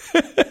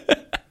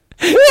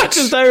 What?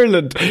 Just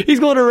Ireland. He's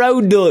going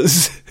around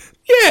us.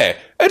 Yeah.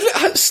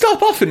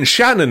 Stop off in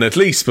Shannon at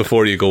least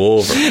before you go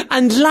over.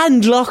 And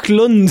landlocked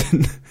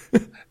London.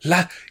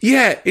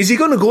 Yeah. Is he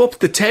going to go up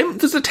the Thames?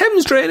 Does the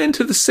Thames drain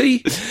into the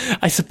sea?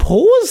 I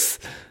suppose.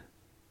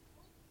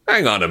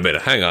 Hang on a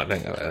minute. Hang on.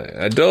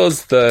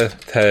 Does the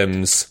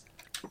Thames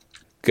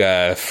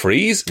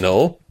freeze?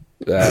 No.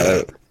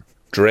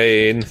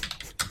 Drain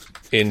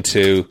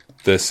into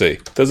the sea.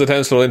 Does the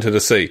Thames flow into the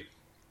sea?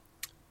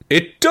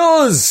 It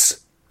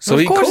does. So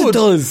of course it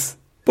does.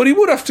 But he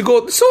would have to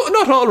go. So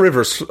not all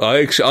rivers.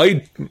 I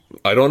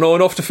don't know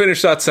enough to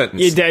finish that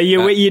sentence.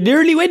 You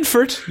nearly went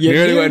for it. You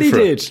nearly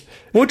did.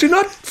 Would you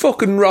not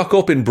fucking rock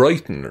up in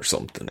Brighton or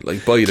something,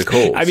 like by the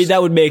coast? I mean,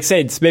 that would make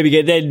sense.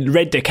 Maybe then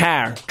rent a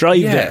car,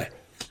 drive there.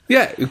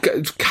 Yeah,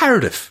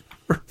 Cardiff.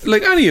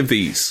 Like any of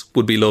these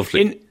would be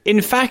lovely.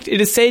 In fact,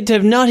 it is said to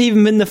have not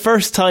even been the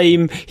first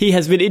time he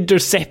has been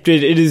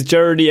intercepted in his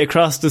journey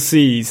across the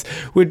seas,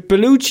 with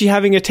Bellucci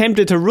having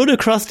attempted to run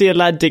across the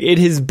Atlantic in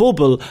his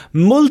bubble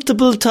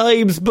multiple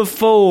times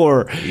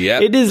before.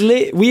 Yep. It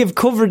is we have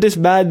covered this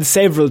man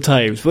several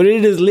times, but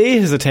in his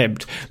latest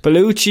attempt,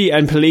 Bellucci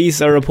and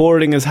police are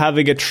reporting as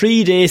having a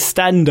 3-day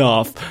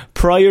standoff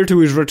prior to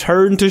his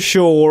return to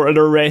shore and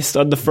arrest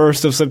on the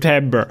 1st of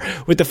September,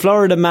 with the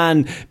Florida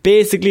Man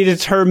basically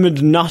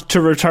determined not to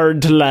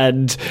return to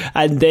land,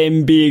 and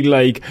them being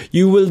like,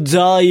 you will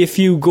die if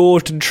you go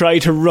to try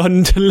to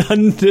run to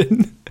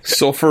London.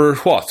 So for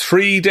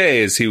 3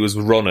 days he was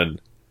running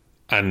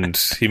and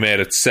he made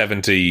it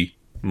 70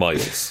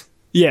 miles.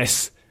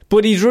 Yes,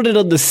 but he's running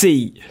on the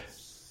sea,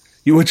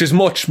 which is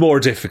much more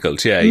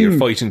difficult. You're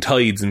fighting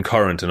tides and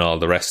current and all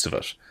the rest of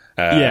it.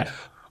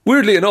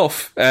 Weirdly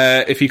enough,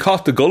 if he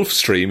caught the Gulf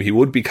Stream, he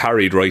would be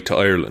carried right to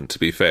Ireland, to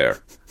be fair.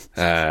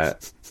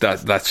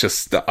 That's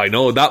just... I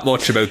know that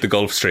much about the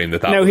Gulf Stream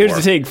that Now, here's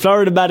the thing.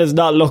 Florida Man is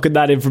not looking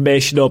that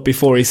information up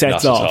before he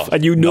sets off.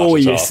 And you know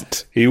he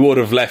isn't. He would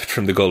have left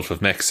from the Gulf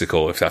of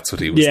Mexico if that's what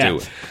he was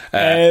doing. Do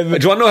you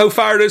want to know how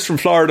far it is from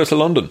Florida to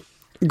London?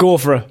 Go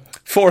for it.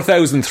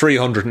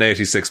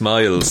 4,386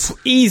 miles.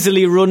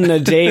 Easily run a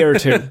day or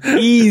two.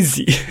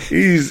 Easy.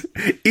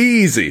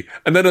 Easy.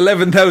 And then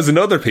 11,000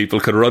 other people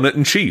could run it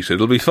and cheat.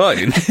 It'll be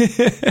fine.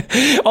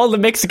 All the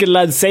Mexican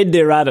lads said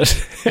they ran it.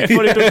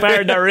 Funny how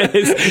far that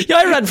is. Yeah,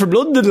 I ran from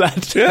London,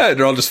 lad. Yeah,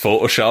 they're all just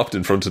photoshopped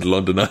in front of the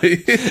London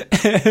Eye.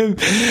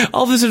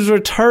 Officers were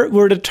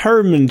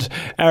determined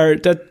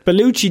that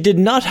Bellucci did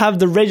not have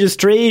the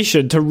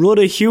registration to run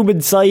a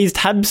human-sized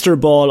hamster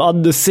ball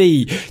on the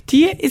sea.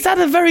 Is that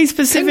a very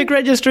specific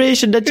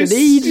registration that you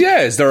need?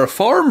 Yeah, is there a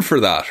form for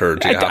that? Or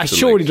do you have to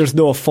surely there's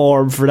no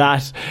form for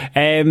that.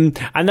 And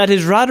that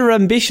his rather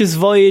ambitious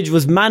voyage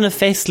was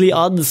manifestly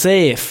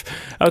unsafe.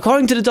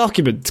 According to the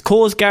documents,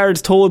 Coast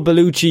Guards told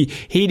Bellucci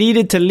he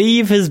needed to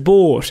leave his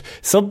boat,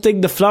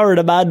 something the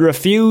Florida Man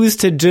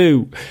refused to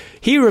do.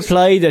 He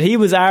replied that he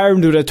was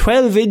armed with a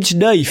 12-inch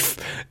knife.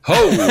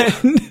 Oh!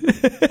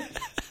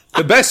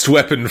 The best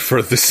weapon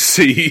for the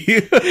sea.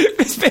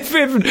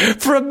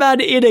 For a man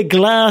in a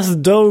glass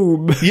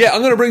dome. Yeah, I'm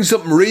going to bring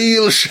something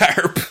real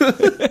sharp.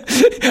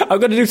 I'm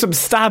going to do some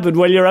stabbing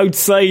while you're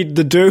outside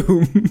the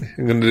dome.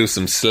 I'm going to do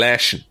some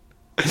slashing.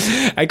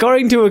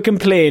 According to a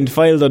complaint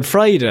filed on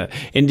Friday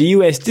in the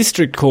US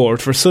District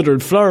Court for Southern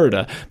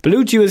Florida,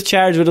 Bellucci was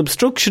charged with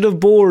obstruction of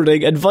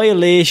boarding and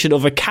violation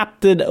of a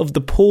captain of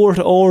the port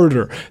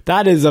order.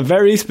 That is a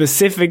very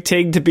specific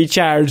thing to be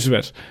charged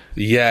with.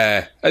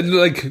 Yeah,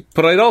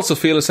 but I'd also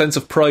feel a sense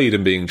of pride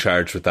in being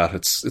charged with that.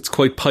 It's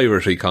quite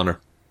piratey, Connor.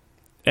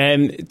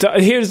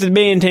 Here's the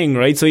main thing,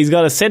 right? So he's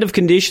got a set of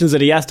conditions that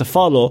he has to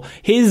follow.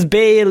 His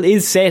bail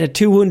is set at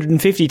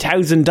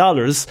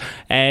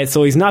 $250,000.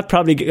 So he's not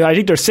probably... I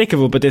think they're sick of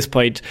him at this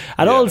point.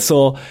 And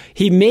also,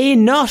 he may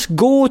not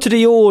go to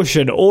the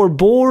ocean or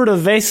board a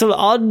vessel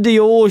on the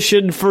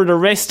ocean for the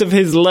rest of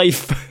his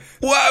life.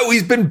 Wow,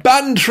 he's been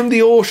banned from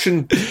the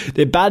ocean.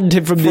 They banned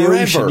him from the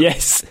ocean,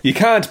 yes. You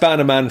can't ban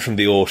a man from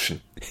the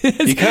ocean.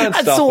 You can't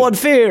stop That's so him.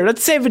 unfair.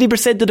 That's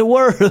 70% of the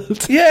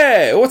world.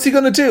 Yeah, what's he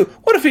going to do?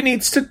 What if he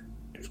needs to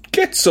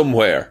get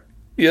somewhere?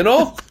 You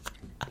know?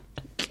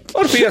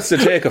 What if he has to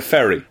take a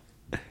ferry?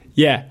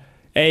 Yeah.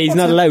 He's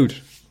not allowed.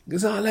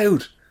 He's not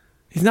allowed.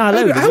 He's not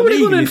allowed. How are they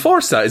going to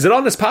enforce that? Is it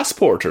on his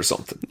passport or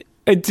something?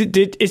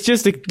 It's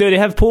just they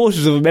have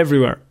posters of him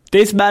everywhere.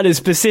 This man is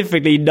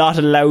specifically not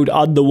allowed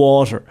on the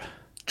water.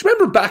 Do you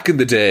remember back in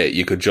the day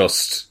you could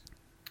just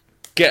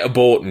get a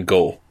boat and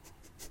go?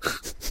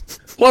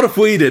 What if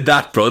we did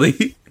that,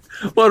 buddy?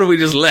 What if we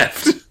just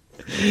left?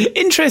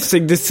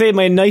 Interesting to say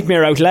my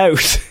nightmare out loud.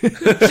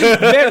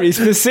 Very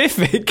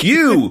specific.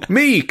 You,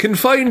 me,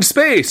 confined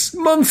space,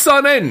 months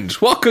on end.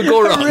 What could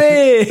go wrong?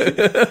 Hooray!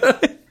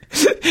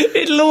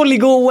 It'll only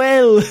go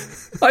well.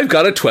 I've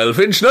got a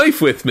 12-inch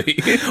knife with me.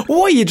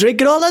 Why are you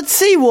drinking all that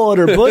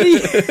seawater, buddy?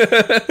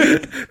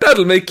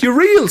 That'll make you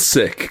real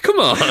sick. Come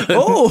on.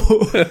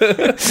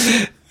 Oh.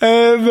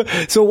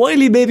 So while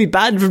he may be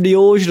banned from the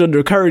ocean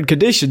under current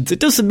conditions, it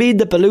doesn't mean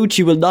that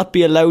Bellucci will not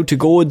be allowed to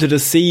go into the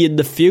sea in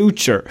the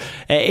future.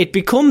 It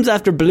becomes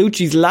after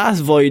Bellucci's last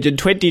voyage in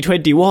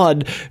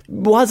 2021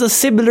 was a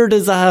similar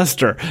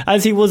disaster,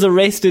 as he was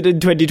arrested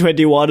in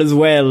 2021 as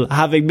well,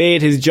 having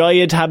made his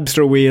giant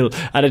hamster wheel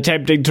and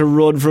attempting to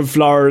run from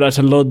Florida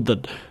to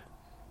London.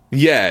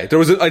 Yeah, there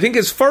was I think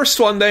his first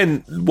one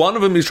then, one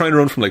of them he's trying to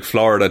run from like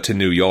Florida to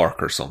New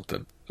York or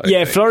something. I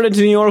think. Florida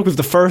to New York was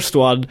the first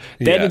one.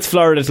 Then it's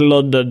Florida to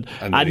London,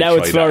 and now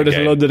it's Florida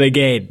to London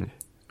again.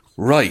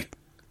 Right.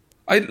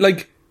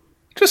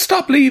 Just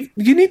stop, leave.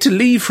 You need to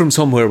leave from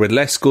somewhere with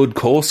less good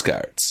coast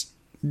guards.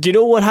 Do you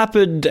know what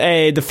happened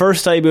the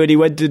first time when he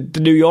went to the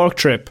New York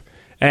trip?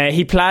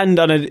 He planned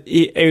on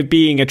it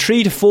being a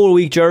 3 to 4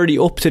 week journey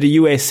up to the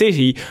US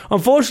city.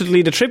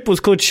 Unfortunately, the trip was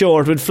cut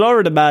short when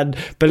Florida man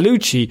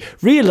Bellucci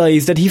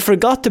realised that he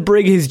forgot to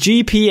bring his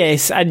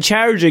GPS and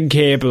charging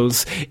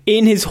cables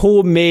in his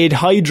homemade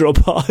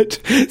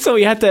hydropod. So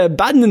he had to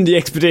abandon the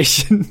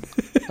expedition.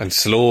 And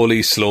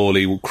slowly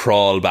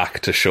crawl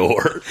back to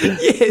shore.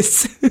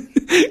 Yes,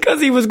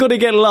 because he was going to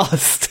get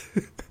lost.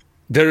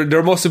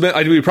 There must have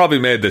been, we probably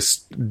made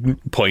this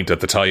point at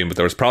the time, but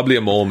there was probably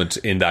a moment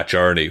in that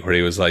journey where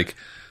he was like,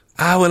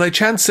 well, I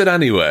chanced it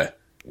anyway.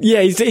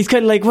 Yeah, he's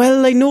kind of like,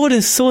 well, I know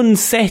the sun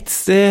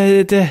sets,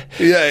 the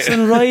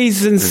sun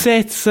rises and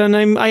sets, and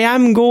I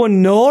am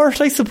going north,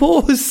 I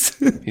suppose.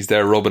 He's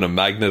there rubbing a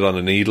magnet on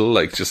a needle,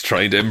 like just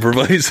trying to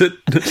improvise it.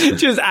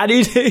 Just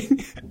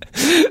anything.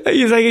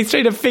 He's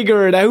trying to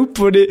figure it out,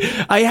 but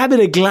I am in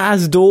a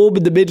glass dome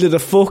in the middle of the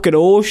fucking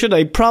ocean.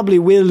 I probably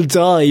will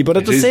die, but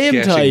at the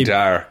same time,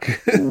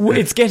 dark.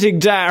 It's getting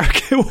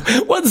dark.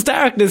 Once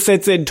darkness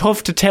sets in,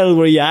 tough to tell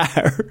where you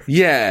are.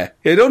 Yeah,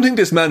 I don't think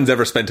this man's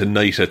ever spent a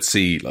night at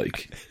sea.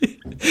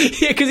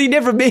 Yeah, because he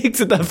never makes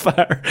it that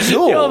far.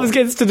 No. He always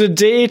gets to the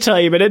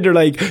daytime and then they're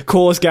like,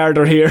 Coast Guard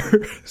are here.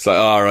 It's like,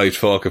 alright,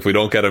 fuck, if we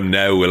don't get him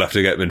now, we'll have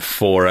to get him in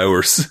 4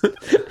 hours.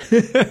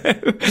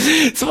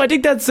 So I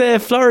think that's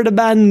Florida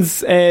Man's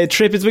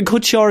trip has been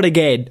cut short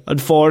again,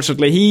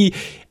 unfortunately.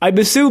 I'm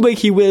assuming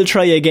he will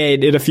try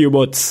again in a few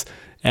months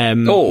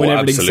when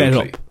everything's set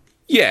up.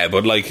 Yeah,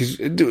 but like,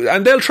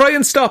 and they'll try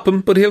and stop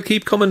him, but he'll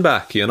keep coming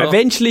back, you know?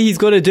 Eventually he's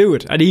going to do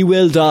it, and he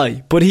will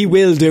die, but he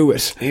will do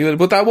it. He will,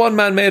 but that one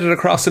man made it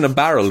across in a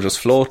barrel just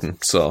floating,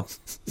 so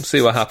we'll see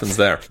what happens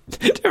there.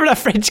 Remember that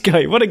French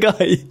guy? What a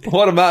guy.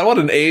 What a man, what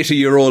an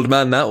 80-year-old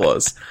man that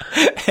was.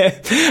 I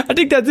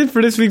think that's it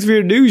for this week's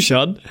Weird News,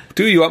 Sean.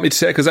 Do you want me to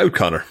take us out,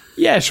 Connor?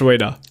 Yeah, sure, why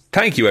not?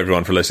 Thank you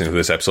everyone for listening to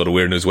this episode of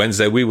Weird News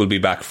Wednesday. We will be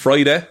back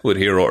Friday with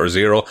Hero or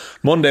Zero.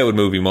 Monday with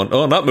Movie Monday.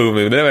 Oh, not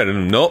Movie Monday.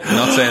 No,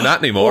 not saying that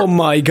anymore. Oh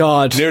my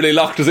God. Nearly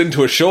locked us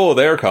into a show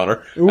there,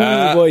 Connor. Ooh,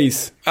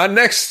 boys. And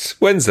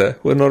next Wednesday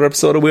with another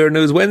episode of Weird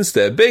News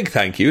Wednesday. Big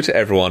thank you to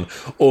everyone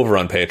over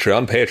on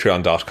Patreon.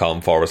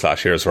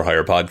 Patreon.com/Heroes for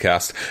Hire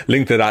podcast.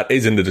 Link to that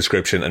is in the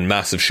description, and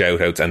massive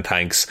shout outs and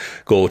thanks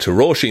go to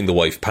Roisin the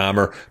Wife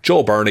Palmer,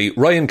 Joe Burney,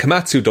 Ryan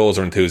Komatsu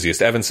Dozer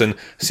Enthusiast Evanson,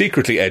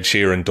 Secretly Ed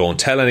Sheeran Don't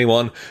Tell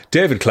Anyone,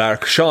 David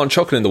Clark, Sean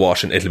Chucking in the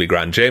Wash and It'll Be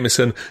Grand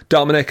Jameson,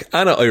 Dominic,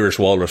 Anna Irish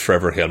Walrus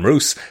Forever Hill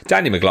Roos,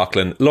 Danny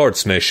McLaughlin, Lord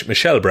Smish,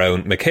 Michelle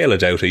Brown, Michaela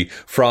Doughty,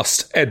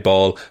 Frost, Ed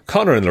Ball,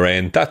 Connor and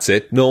Lorraine. That's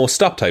it. No,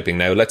 stop typing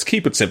now. Let's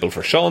keep it simple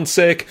for Sean's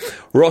sake.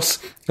 Russ,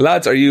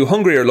 lads, are you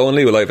hungry or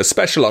lonely? Well, I have a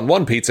special on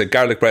one pizza,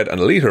 garlic bread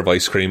and a litre of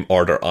ice cream.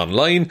 Order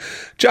online.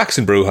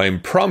 Jackson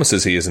Bruheim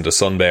promises he isn't a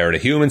sun bear in a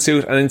human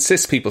suit and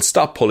insists people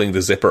stop pulling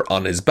the zipper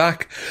on his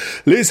back.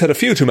 Liz had a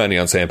few too many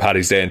on St.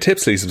 Paddy's Day and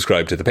tipsily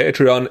subscribed to the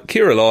Patreon.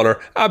 Ciara Lawler,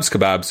 Abs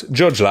Kebabs,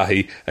 Judge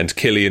Lahey and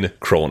Killian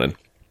Cronin.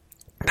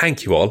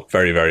 Thank you all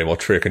very, very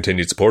much for your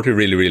continued support. We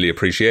really, really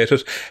appreciate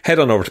it. Head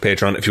on over to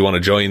Patreon if you want to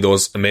join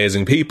those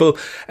amazing people.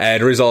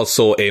 There is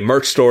also a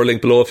merch store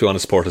link below if you want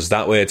to support us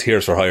that way. It's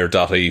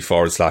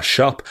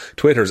heroesforhire.ie/shop.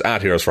 Twitter's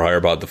at Heroes for Hire,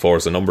 the 4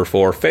 is the number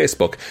 4.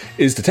 Facebook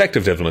is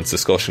Detective Divilment's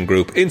discussion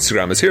group.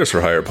 Instagram is Heroes for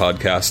Hire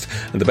podcast.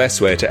 And the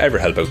best way to ever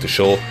help out the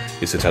show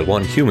is to tell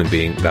one human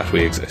being that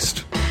we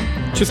exist.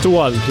 Just a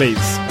one, please.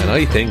 And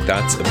I think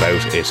that's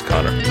about it,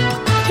 Connor.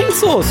 I think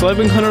so. So I've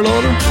been Connor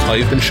Lawler.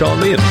 I've been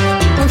Sean Meehan.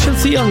 I shall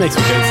see you all next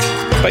week, guys.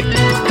 Bye.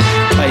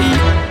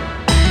 Bye.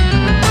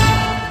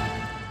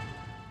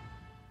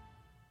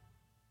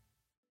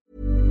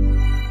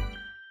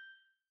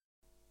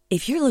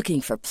 If you're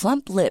looking for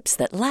plump lips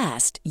that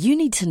last, you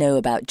need to know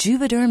about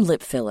Juvederm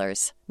lip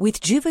fillers.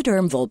 With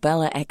Juvederm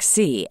Volbella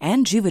XC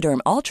and Juvederm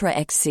Ultra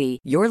XC,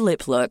 your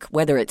lip look,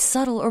 whether it's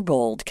subtle or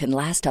bold, can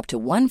last up to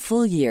 1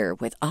 full year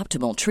with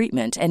optimal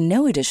treatment and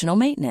no additional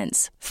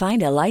maintenance.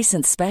 Find a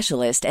licensed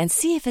specialist and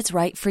see if it's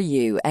right for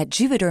you at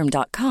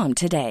Juvederm.com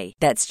today.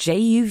 That's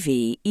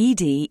JUVEDERM.com.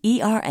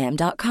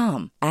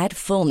 Add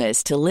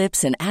fullness to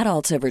lips in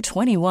adults over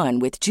 21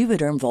 with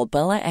Juvederm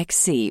Volbella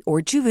XC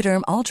or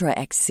Juvederm Ultra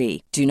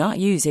XC. Do not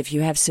use if you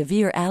have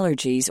severe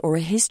allergies or a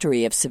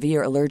history of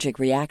severe allergic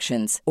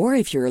reactions, or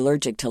if you're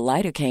allergic to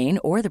lidocaine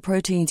or the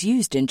proteins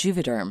used in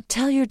Juvederm.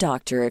 Tell your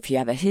doctor if you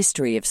have a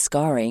history of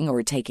scarring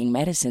or taking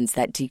medicines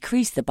that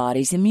decrease the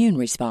body's immune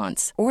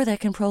response or that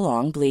can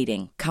prolong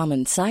bleeding.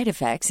 Common side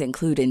effects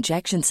include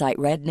injection site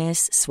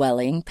redness,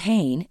 swelling,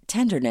 pain,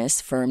 tenderness,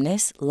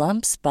 firmness,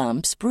 lumps,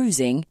 bumps,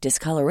 bruising,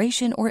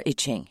 discoloration, or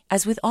itching.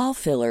 As with all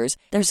fillers,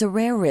 there's a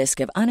rare risk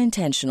of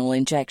unintentional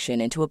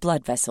injection into a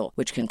blood vessel,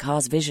 which can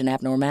cause vision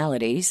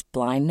abnormalities,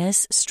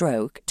 blindness,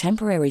 stroke,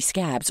 temporary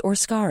scabs, or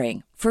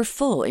scarring. For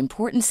full,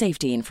 important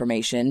safety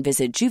information,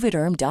 visit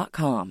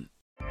Juvederm.com.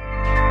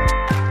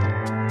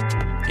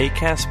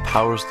 Acast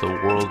powers the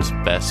world's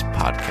best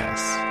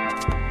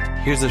podcasts.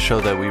 Here's a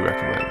show that we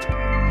recommend.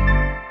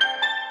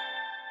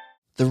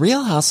 The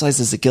Real Housewives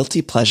is a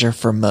guilty pleasure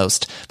for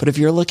most, but if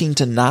you're looking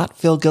to not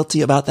feel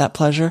guilty about that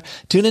pleasure,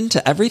 tune in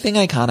to Everything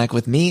Iconic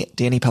with me,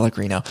 Danny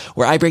Pellegrino,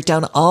 where I break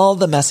down all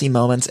the messy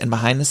moments and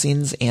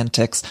behind-the-scenes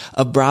antics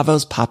of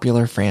Bravo's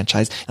popular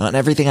franchise. And on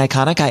Everything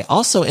Iconic, I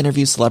also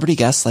interview celebrity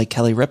guests like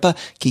Kelly Ripa,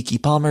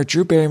 Keke Palmer,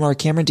 Drew Barrymore,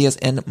 Cameron Diaz,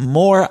 and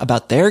more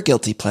about their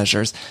guilty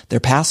pleasures, their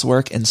past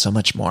work, and so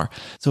much more.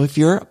 So if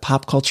you're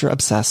pop culture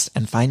obsessed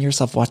and find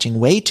yourself watching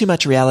way too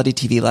much reality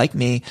TV like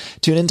me,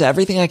 tune in to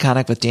Everything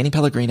Iconic with Danny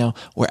Pellegrino,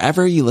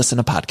 wherever you listen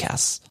to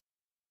podcasts.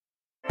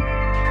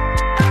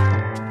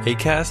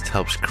 Acast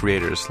helps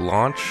creators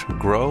launch,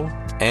 grow,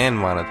 and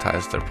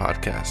monetize their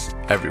podcasts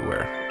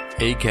everywhere.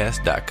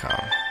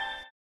 Acast.com.